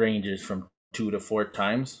it ranges from 2 to 4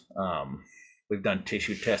 times. We've done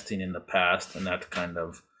tissue testing in the past, and that's kind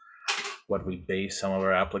of what we base some of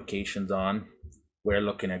our applications on. We're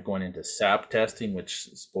looking at going into sap testing, which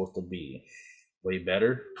is supposed to be way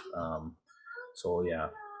better. So yeah,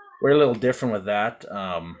 we're a little different with that.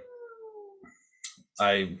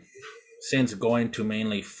 Since going to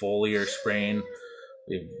mainly foliar spraying,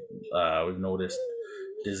 we've noticed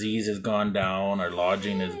disease has gone down, our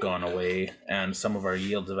lodging has gone away, and some of our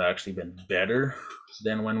yields have actually been better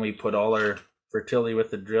than when we put all our fertility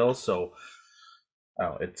with the drill. So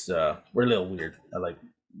it's we're a little weird.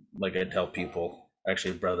 Like I tell people,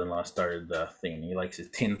 actually brother-in-law started the thing. He likes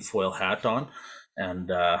his tin foil hat on,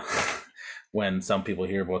 and when some people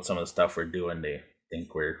hear about some of the stuff we're doing, they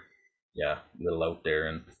think we're a little out there,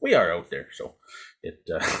 and we are out there. So it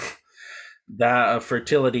that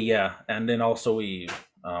fertility, and then also we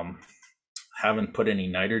haven't put any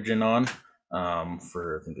nitrogen on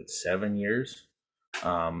for I think it's 7 years.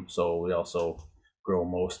 So we also grow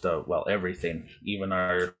most of everything, even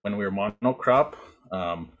when we were monocrop,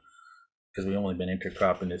 because we only been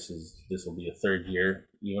intercropping. This will be a 3rd year.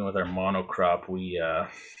 Even with our monocrop, we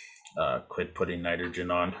quit putting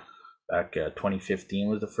nitrogen on back 2015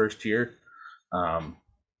 was the first year.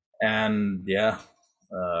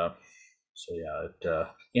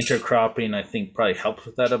 Intercropping I think probably helps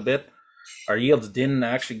with that a bit. Our yields didn't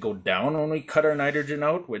actually go down when we cut our nitrogen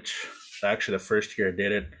out, which actually the first year I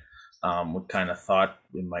did it, we kind of thought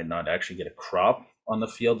we might not actually get a crop on the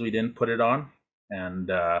field we didn't put it on,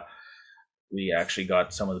 and we actually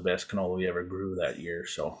got some of the best canola we ever grew that year.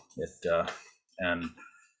 So it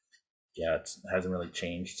hasn't really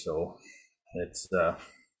changed. So it's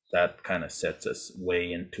that kind of sets us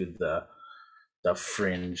way into the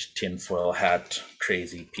fringe tinfoil hat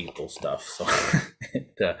crazy people stuff. So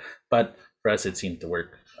but for us it seemed to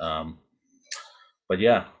work. But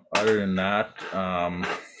yeah, other than that, I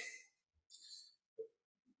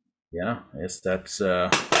guess that's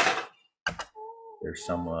there's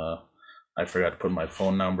some I forgot to put my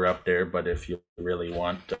phone number up there, but if you really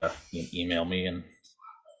want, you can email me and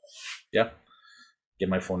get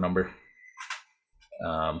my phone number.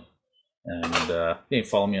 And you can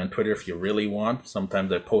follow me on Twitter if you really want.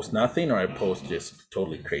 Sometimes I post nothing, or I post just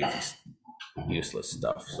totally crazy, useless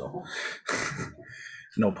stuff. So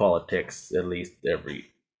no politics, at least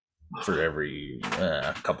every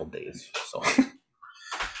couple days. So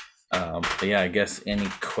but yeah, I guess any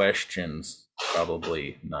questions?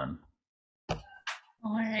 Probably none.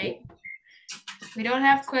 All right. We don't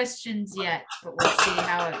have questions yet, but we'll see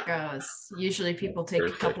how it goes. Usually people take a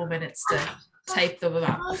couple minutes to type them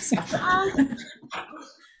out. So.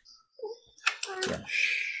 Yeah.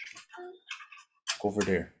 Over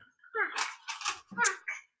there.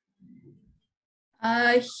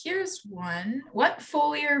 Here's one. What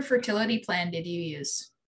foliar fertility plan did you use?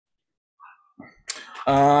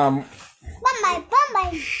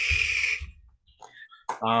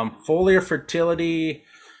 Foliar fertility,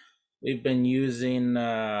 we've been using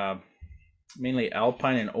mainly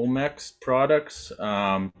Alpine and Omex products,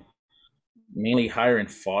 mainly higher in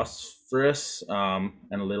phosphorus and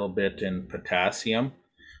a little bit in potassium.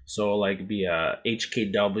 So like be a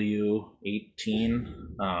HKW 18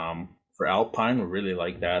 for Alpine, we really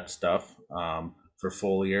like that stuff. For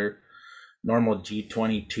foliar, normal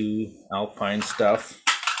G22 Alpine stuff.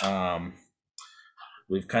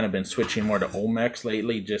 We've kind of been switching more to Omex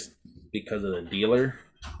lately just because of the dealer,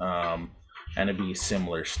 and it'd be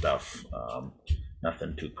similar stuff,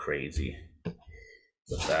 nothing too crazy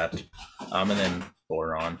with that. And then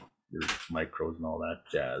boron, your micros and all that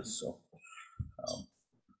jazz. So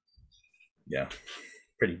yeah,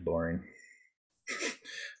 pretty boring.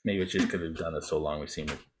 Maybe it's just because we've done it so long we seem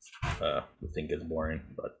to we think it's boring,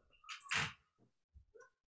 but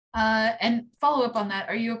and follow up on that,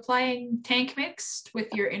 are you applying tank mixed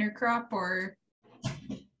with your intercrop, or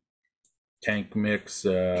tank mix?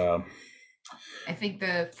 I think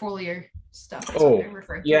the foliar stuff is what they're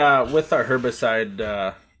referring to. Yeah, with our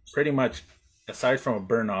herbicide, pretty much aside from a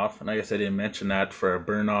burn off, and I guess I didn't mention that, for our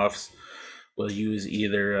burn offs we'll use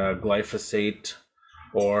either glyphosate,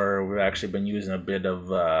 or we've actually been using a bit of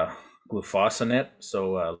glufosinate,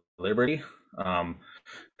 so Liberty,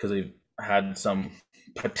 because we've had some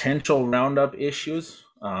potential Roundup issues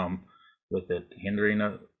with it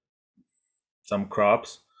hindering some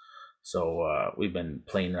crops. So we've been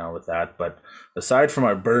playing around with that. But aside from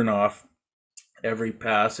our burn off, every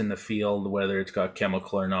pass in the field, whether it's got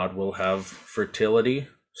chemical or not, will have fertility.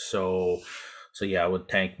 So yeah, with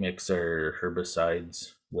tank mix or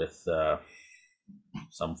herbicides with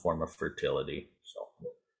some form of fertility. So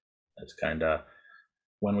that's kind of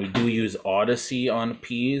when we do use Odyssey on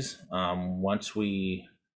peas. Once we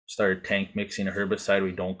start tank mixing a herbicide,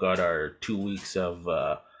 we don't got our 2 weeks of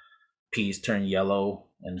peas turn yellow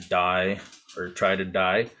and die, or try to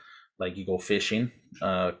die, like you go fishing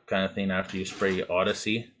kind of thing after you spray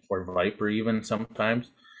Odyssey or Viper even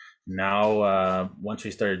sometimes. Now once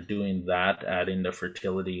we started doing that, adding the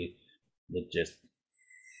fertility,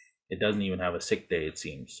 it doesn't even have a sick day, it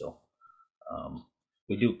seems. So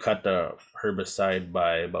we do cut the herbicide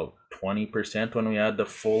by about 20% when we add the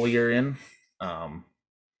foliar in,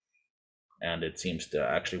 and it seems to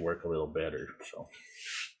actually work a little better. So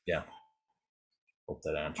yeah, hope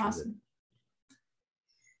that answers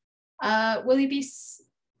awesome. Will you be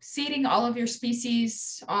seeding all of your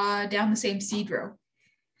species down the same seed row?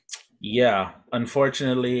 Yeah,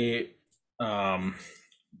 unfortunately,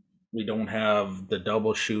 we don't have the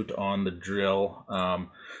double shoot on the drill.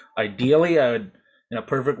 Ideally, in a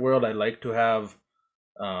perfect world, I'd like to have,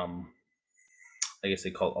 I guess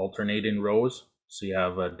they call it alternating rows. So you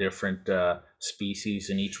have a different species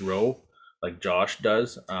in each row, like Josh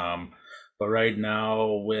does. But right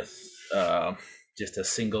now, with just a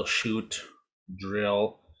single shoot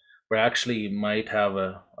drill, we actually might have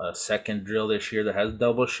a second drill this year that has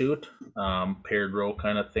double shoot, paired row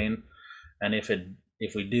kind of thing. And if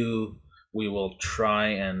we do, we will try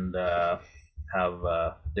and have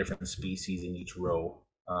different species in each row.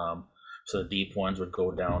 So the deep ones would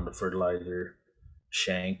go down the fertilizer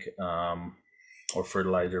shank or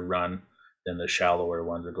fertilizer run. Then the shallower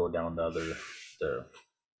ones would go down the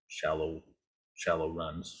shallow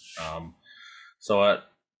runs. So I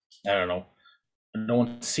don't know. I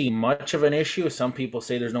don't see much of an issue. Some people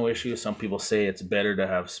say there's no issue. Some people say it's better to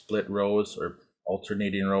have split rows or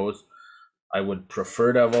alternating rows. I would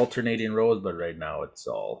prefer to have alternating rows, but right now it's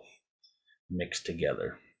all mixed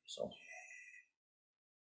together. So.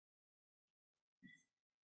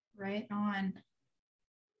 Right on.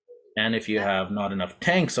 And if you have not enough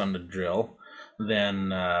tanks on the drill, then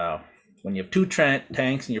when you have two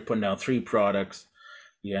tanks and you're putting down 3 products,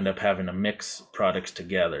 you end up having to mix products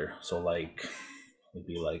together. So like, it'd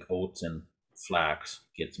be like oats and flax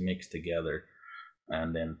gets mixed together,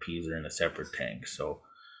 and then peas are in a separate tank. So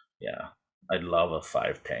yeah, I'd love a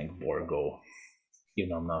 5-tank Borgo.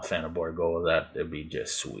 Even though I'm not a fan of Borgo, that'd be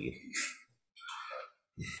just sweet.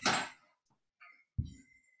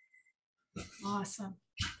 Awesome.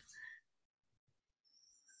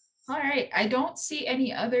 All right, I don't see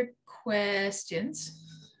any other questions.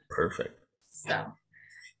 Perfect. So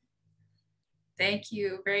thank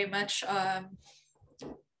you very much,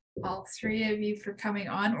 all 3 of you for coming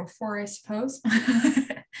on, or 4, I suppose,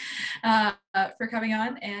 for coming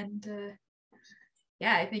on. And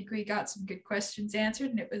yeah, I think we got some good questions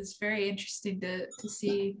answered, and it was very interesting to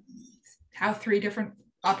see how 3 different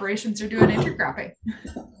operations are doing intercropping.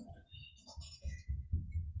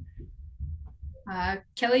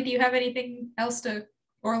 Kelly, do you have anything else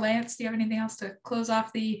or Lance, do you have anything else to close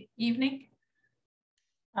off the evening?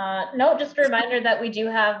 No, just a reminder that we do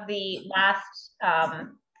have the last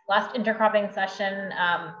intercropping session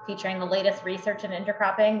featuring the latest research in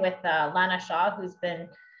intercropping with Lana Shaw, who's been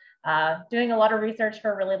doing a lot of research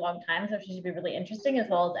for a really long time, so she should be really interesting, as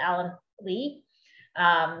well as Alan Lee.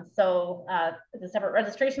 So it's a separate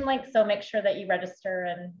registration link, so make sure that you register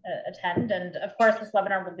and attend. And of course, this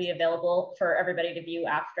webinar will be available for everybody to view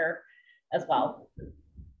after as well.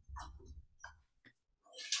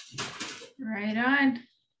 Right on.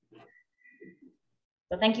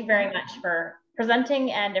 So thank you very much for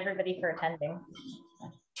presenting and everybody for attending.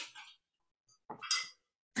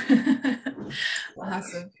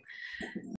 Awesome.